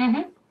 isn't it?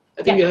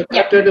 I think you have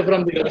captured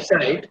from the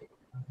website.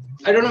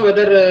 I don't know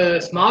whether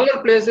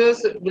smaller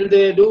places will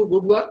they do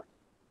good work.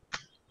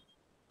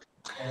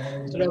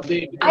 Instead of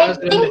because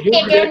when the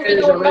huge data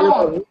is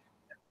available.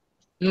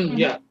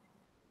 Yeah.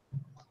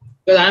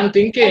 But I'm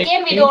thinking.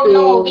 Again, we don't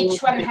know which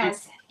one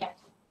has.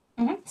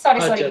 Yeah.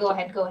 Sorry. Go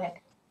ahead.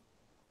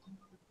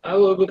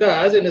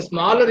 Because in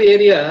smaller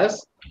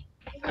areas,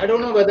 I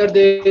don't know whether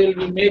they will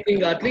be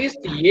making at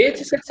least the age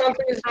sex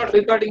also is not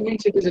recording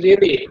means it is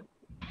really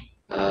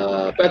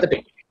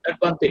pathetic. That's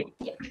one thing.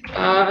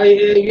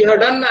 You have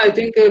done, I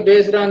think,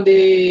 based on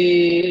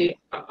the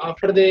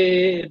after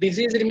the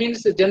disease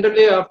remains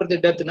generally after the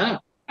death, na.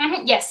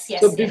 Yes,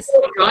 yes, So yes.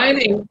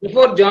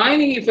 before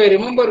joining, if I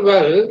remember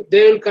well,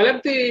 they will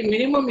collect the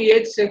minimum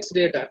age sex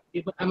data.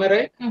 Am I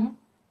right?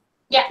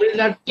 Yeah, Will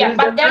but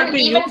that then not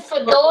be even used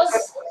for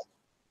those,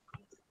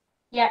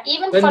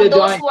 even when for they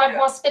those join? who are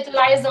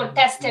hospitalized or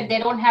tested, they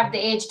don't have the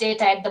age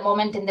data at the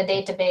moment in the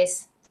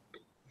database.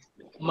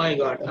 My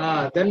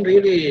God. Then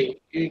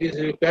really it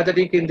is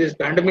pathetic in this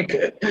pandemic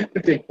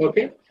thing.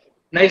 Okay.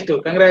 Nice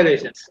too.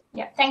 Congratulations.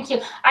 Yeah, thank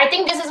you. I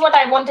think this is what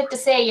I wanted to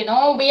say.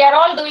 We are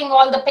all doing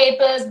all the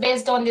papers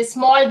based on the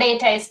small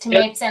data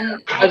estimates,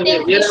 and I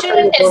think we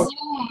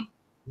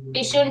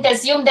shouldn't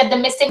assume that the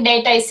missing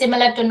data is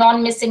similar to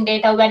non-missing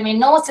data when we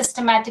know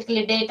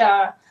systematically data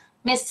are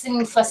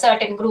missing for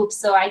certain groups.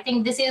 So I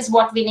think this is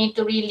what we need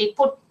to really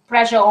put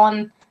pressure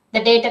on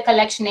the data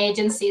collection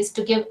agencies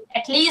to give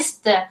at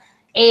least the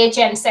age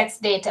and sex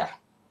data.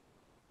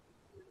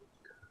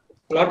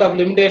 A lot of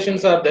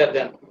limitations are there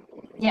then.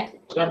 Yeah.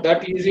 It's not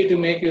that easy to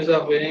make use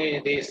of any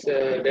of these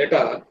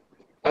data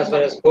as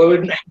far as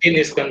COVID-19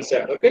 is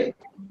concerned. Okay.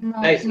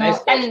 Nice.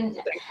 And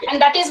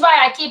that is why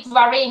I keep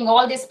worrying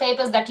all these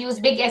papers that use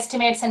big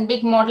estimates and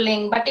big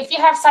modeling. But if you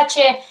have such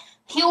a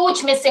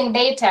huge missing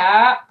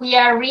data, we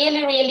are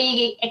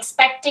really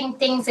expecting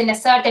things in a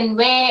certain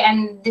way,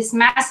 and this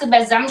massive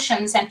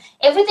assumptions, and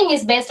everything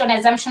is based on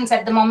assumptions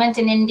at the moment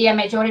in India.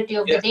 Majority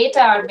of the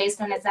data are based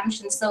on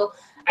assumptions. So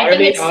I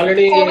think it's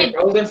already COVID.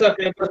 thousands of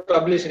papers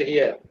published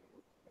here.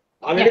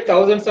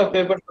 Thousands of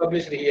papers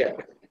published here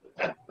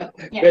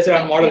based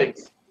on modeling.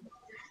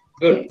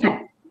 Good.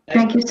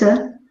 Thank you,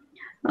 sir.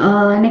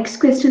 Next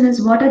question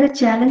is, what are the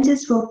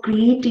challenges for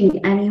creating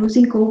and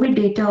using COVID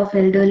data of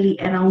elderly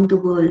around the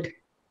world?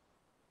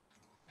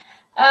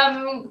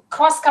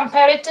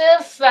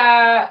 Cross-comparative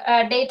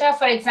data,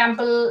 for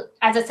example,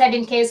 as I said,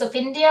 in case of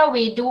India,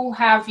 we do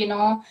have,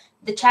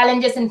 the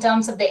challenges in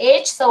terms of the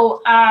age.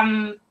 So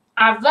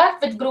I've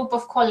worked with a group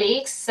of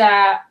colleagues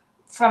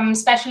from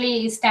especially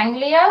East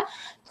Anglia.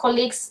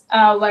 Colleagues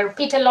where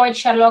Peter Lloyd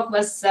Sherlock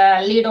was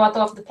lead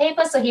author of the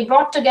paper. So he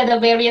brought together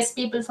various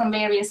people from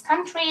various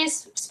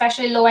countries,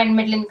 especially low and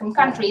middle income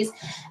countries.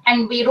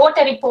 And we wrote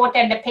a report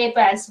and a paper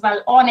as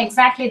well on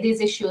exactly these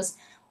issues.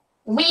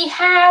 We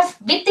have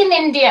within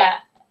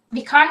India,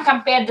 we can't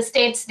compare the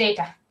states'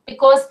 data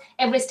because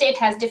every state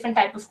has different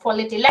type of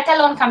quality, let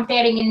alone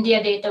comparing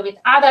India data with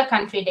other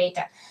country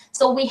data.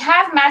 So we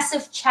have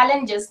massive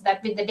challenges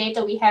that with the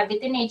data we have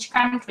within each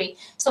country.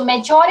 So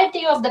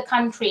majority of the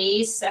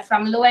countries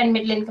from low and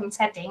middle income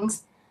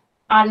settings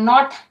are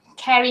not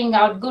carrying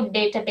out good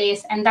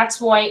database, and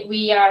that's why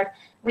we are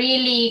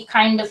really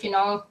kind of,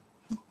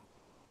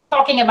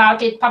 talking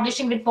about it,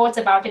 publishing reports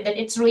about it, that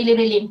it's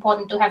really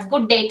important to have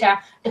good data,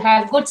 to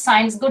have good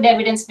science, good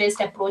evidence-based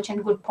approach,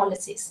 and good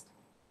policies.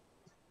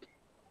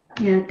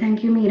 Yeah,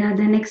 thank you, Meera.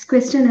 The next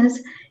question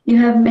is, you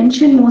have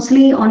mentioned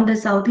mostly on the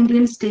South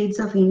Indian states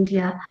of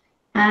India,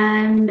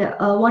 and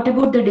what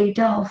about the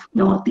data of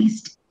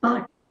Northeast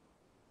part?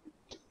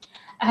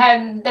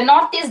 The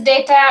Northeast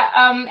data,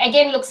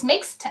 again, looks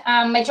mixed.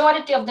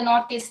 Majority of the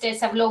Northeast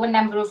states have lower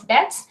number of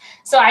deaths.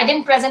 So I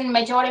didn't present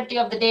majority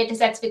of the data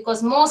sets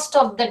because most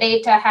of the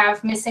data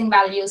have missing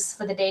values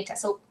for the data.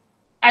 So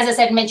as I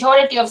said,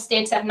 majority of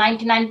states have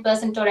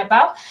 99% or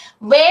above.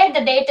 Where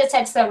the data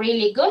sets are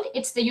really good,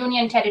 it's the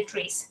union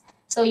territories.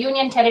 So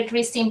union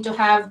territories seem to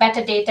have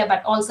better data,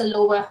 but also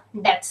lower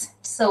deaths.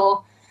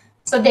 So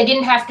they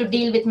didn't have to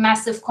deal with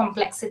massive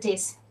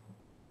complexities.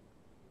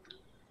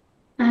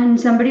 And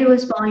somebody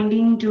was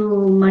pointing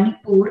to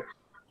Manipur.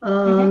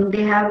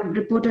 They have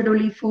reported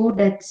only 4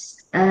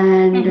 deaths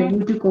and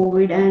due to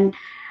COVID. And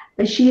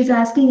she is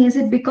asking, is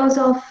it because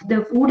of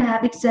the food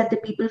habits that the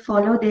people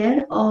follow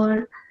there,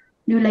 or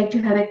do you like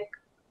to have a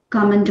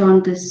comment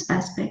on this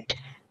aspect?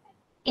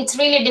 It's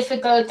really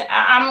difficult.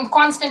 I'm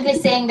constantly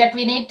saying that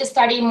we need to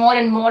study more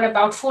and more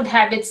about food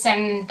habits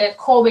and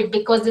COVID,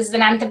 because this is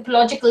an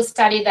anthropological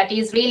study that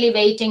is really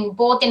weighting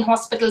both in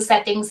hospital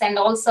settings and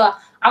also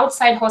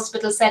outside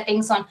hospital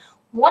settings on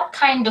what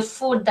kind of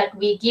food that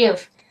we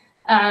give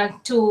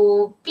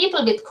to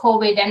people with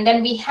COVID. And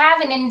then we have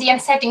an Indian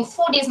setting,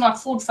 food is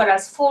not food for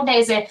us. Food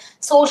is a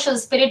social,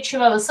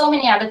 spiritual, so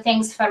many other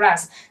things for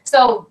us.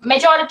 So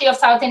majority of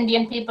South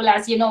Indian people,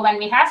 as you know, when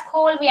we have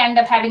cold, we end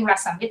up having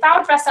rasam.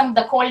 Without rasam,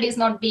 the cold is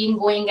not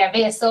going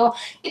away. So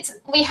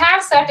we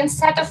have certain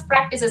set of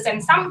practices,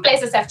 and some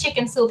places have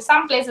chicken soup,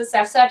 some places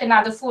have certain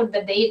other food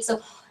that they eat.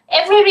 So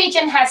every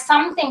region has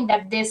something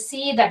that they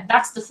see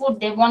that's the food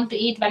they want to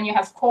eat when you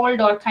have cold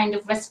or kind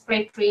of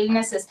respiratory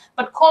illnesses.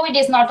 But COVID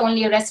is not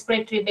only a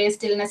respiratory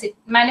based illness, it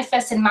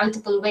manifests in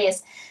multiple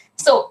ways.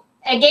 So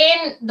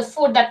again, the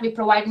food that we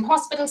provide in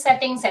hospital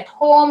settings, at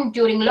home,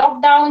 during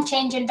lockdown,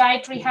 change in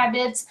dietary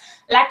habits,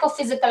 lack of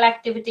physical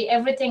activity,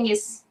 everything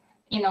is,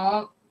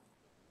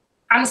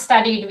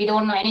 unstudied. We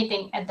don't know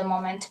anything at the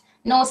moment.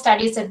 No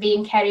studies are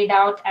being carried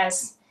out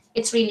as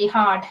it's really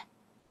hard.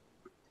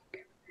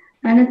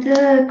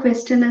 Another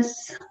question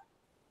is,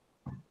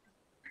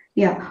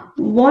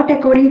 what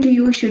according to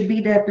you should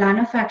be the plan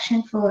of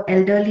action for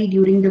elderly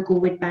during the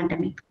COVID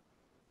pandemic?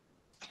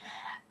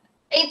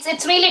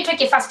 It's really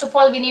tricky. First of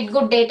all, we need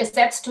good data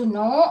sets to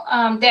know.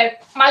 There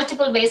are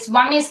multiple ways.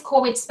 One is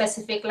COVID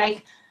specific,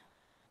 like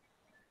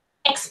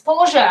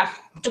exposure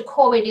to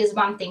COVID is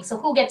one thing. So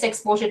who gets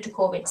exposure to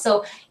COVID?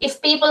 So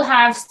if people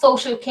have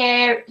social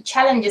care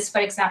challenges, for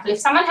example, if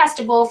someone has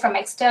to go from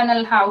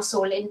external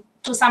household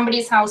to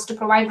somebody's house to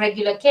provide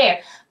regular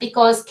care,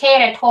 because care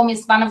at home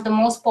is one of the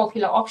most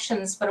popular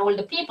options for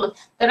older people,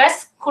 the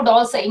risk could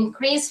also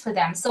increase for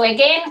them. So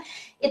again,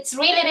 it's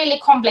really, really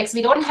complex.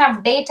 We don't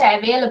have data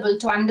available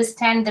to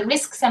understand the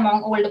risks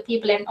among older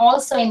people and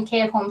also in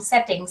care home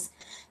settings.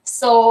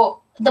 So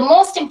the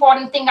most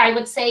important thing I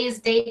would say is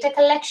data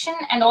collection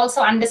and also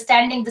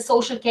understanding the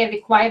social care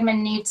requirement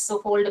needs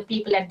of older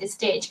people at this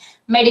stage.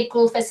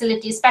 Medical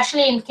facilities,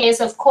 especially in case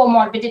of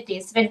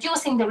comorbidities,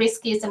 reducing the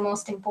risk is the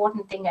most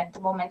important thing at the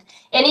moment.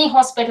 Any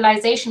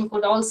hospitalization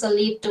could also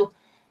lead to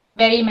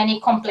very many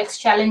complex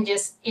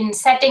challenges in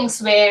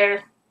settings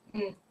where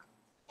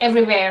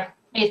everywhere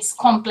it's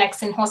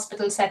complex in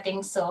hospital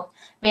settings, so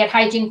where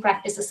hygiene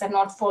practices are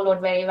not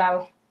followed very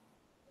well.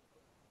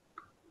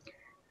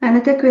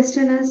 Another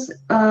question is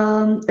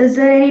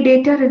there any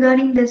data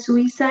regarding the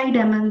suicide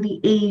among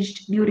the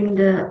aged during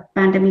the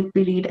pandemic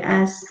period,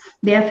 as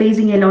they are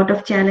facing a lot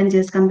of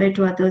challenges compared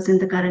to others in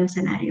the current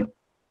scenario?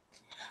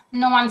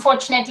 No,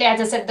 unfortunately,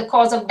 as I said, the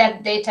cause of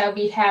death data,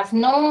 we have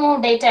no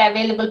data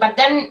available, but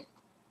then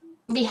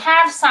we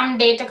have some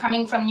data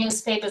coming from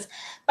newspapers.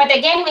 But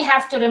again, we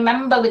have to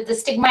remember with the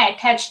stigma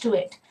attached to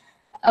it.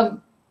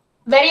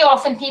 Very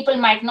often people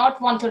might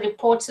not want to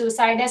report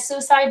suicide as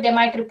suicide. They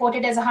might report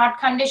it as a heart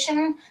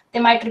condition. They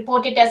might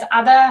report it as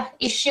other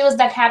issues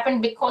that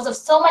happened because of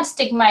so much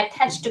stigma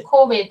attached to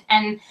COVID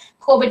and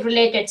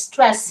COVID-related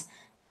stress.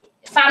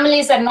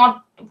 Families are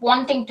not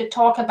wanting to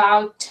talk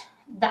about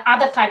the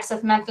other types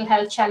of mental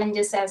health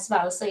challenges as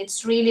well. So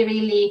it's really,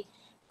 really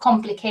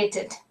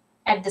complicated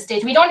at this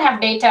stage. We don't have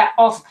data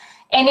of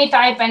any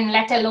type, and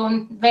let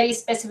alone very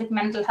specific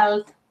mental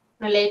health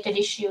related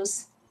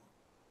issues.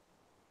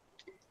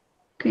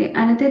 Okay,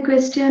 another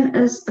question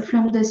is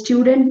from the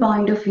student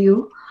point of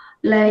view,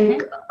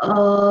 like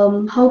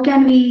how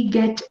can we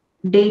get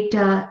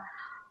data?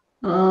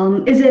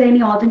 Is there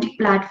any authentic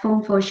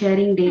platform for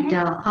sharing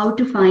data? How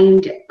to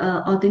find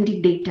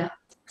authentic data?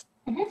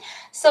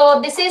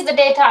 So this is the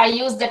data I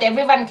use that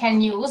everyone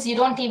can use. You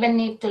don't even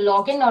need to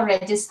log in or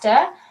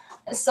register.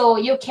 So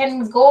you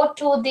can go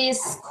to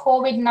this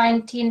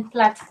COVID-19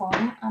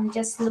 platform. I'm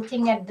just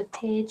looking at the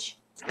page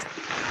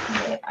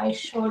where I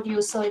showed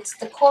you. So it's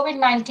the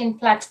COVID-19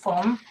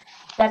 platform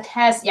that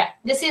has,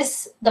 this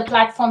is the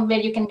platform where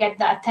you can get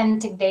the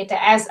authentic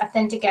data, as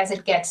authentic as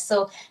it gets.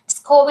 So it's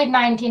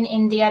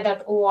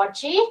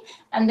covid19india.org,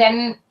 and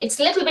then it's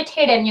a little bit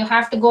hidden. You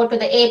have to go to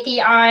the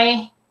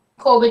API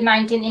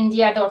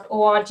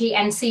covid19india.org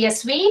and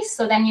CSV.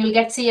 So then you'll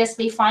get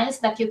CSV files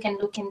that you can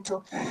look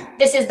into.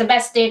 This is the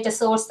best data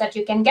source that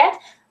you can get.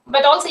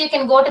 But also you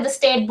can go to the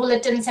state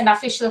bulletins and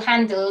official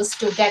handles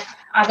to get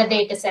other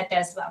data set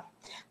as well.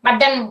 But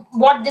then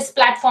what this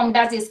platform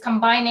does is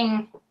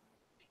combining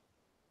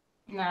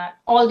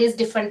all these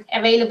different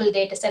available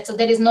data sets. So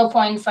there is no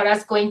point for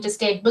us going to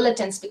state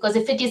bulletins, because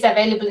if it is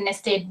available in a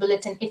state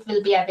bulletin, it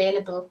will be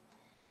available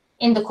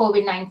in the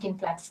COVID-19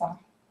 platform.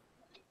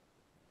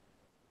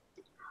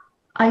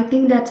 I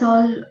think that's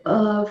all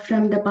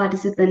from the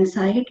participant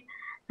side.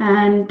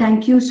 And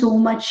thank you so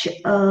much,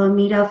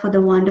 MEERA, for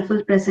the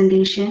wonderful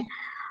presentation.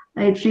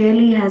 It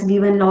really has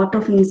given a lot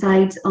of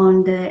insights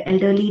on the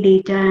elderly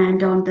data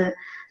and on the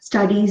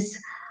studies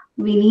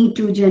we need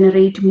to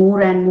generate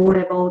more and more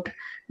about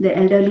the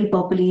elderly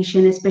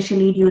population,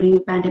 especially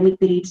during pandemic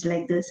periods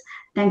like this.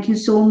 Thank you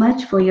so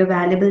much for your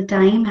valuable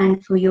time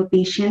and for your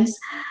patience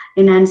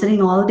in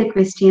answering all the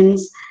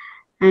questions.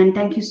 And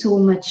thank you so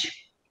much.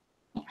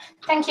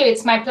 Thank you.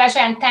 It's my pleasure.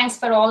 And thanks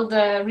for all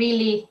the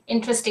really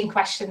interesting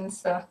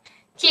questions.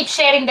 Keep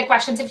sharing the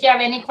questions if you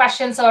have any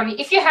questions, or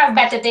if you have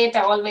better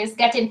data, always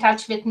get in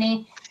touch with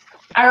me.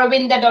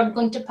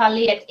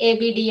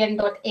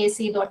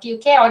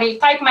 aravinda.guntapalli@abdn.ac.uk, or you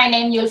type my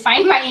name, you'll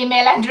find my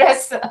email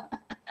address.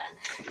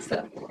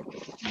 So,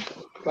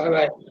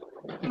 Bye-bye.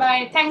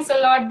 Bye. Thanks a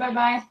lot.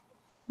 Bye-bye.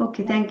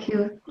 Okay, thank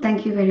you.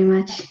 Thank you very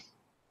much.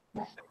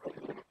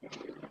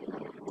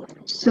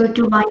 So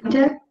to wind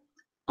up,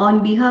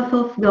 on behalf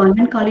of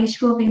Government College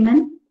for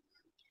Women,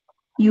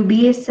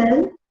 UBA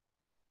Cell,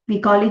 the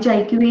College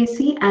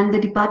IQAC, and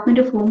the Department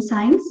of Home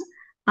Science,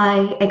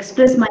 I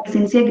express my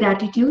sincere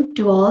gratitude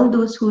to all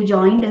those who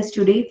joined us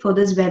today for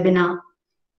this webinar.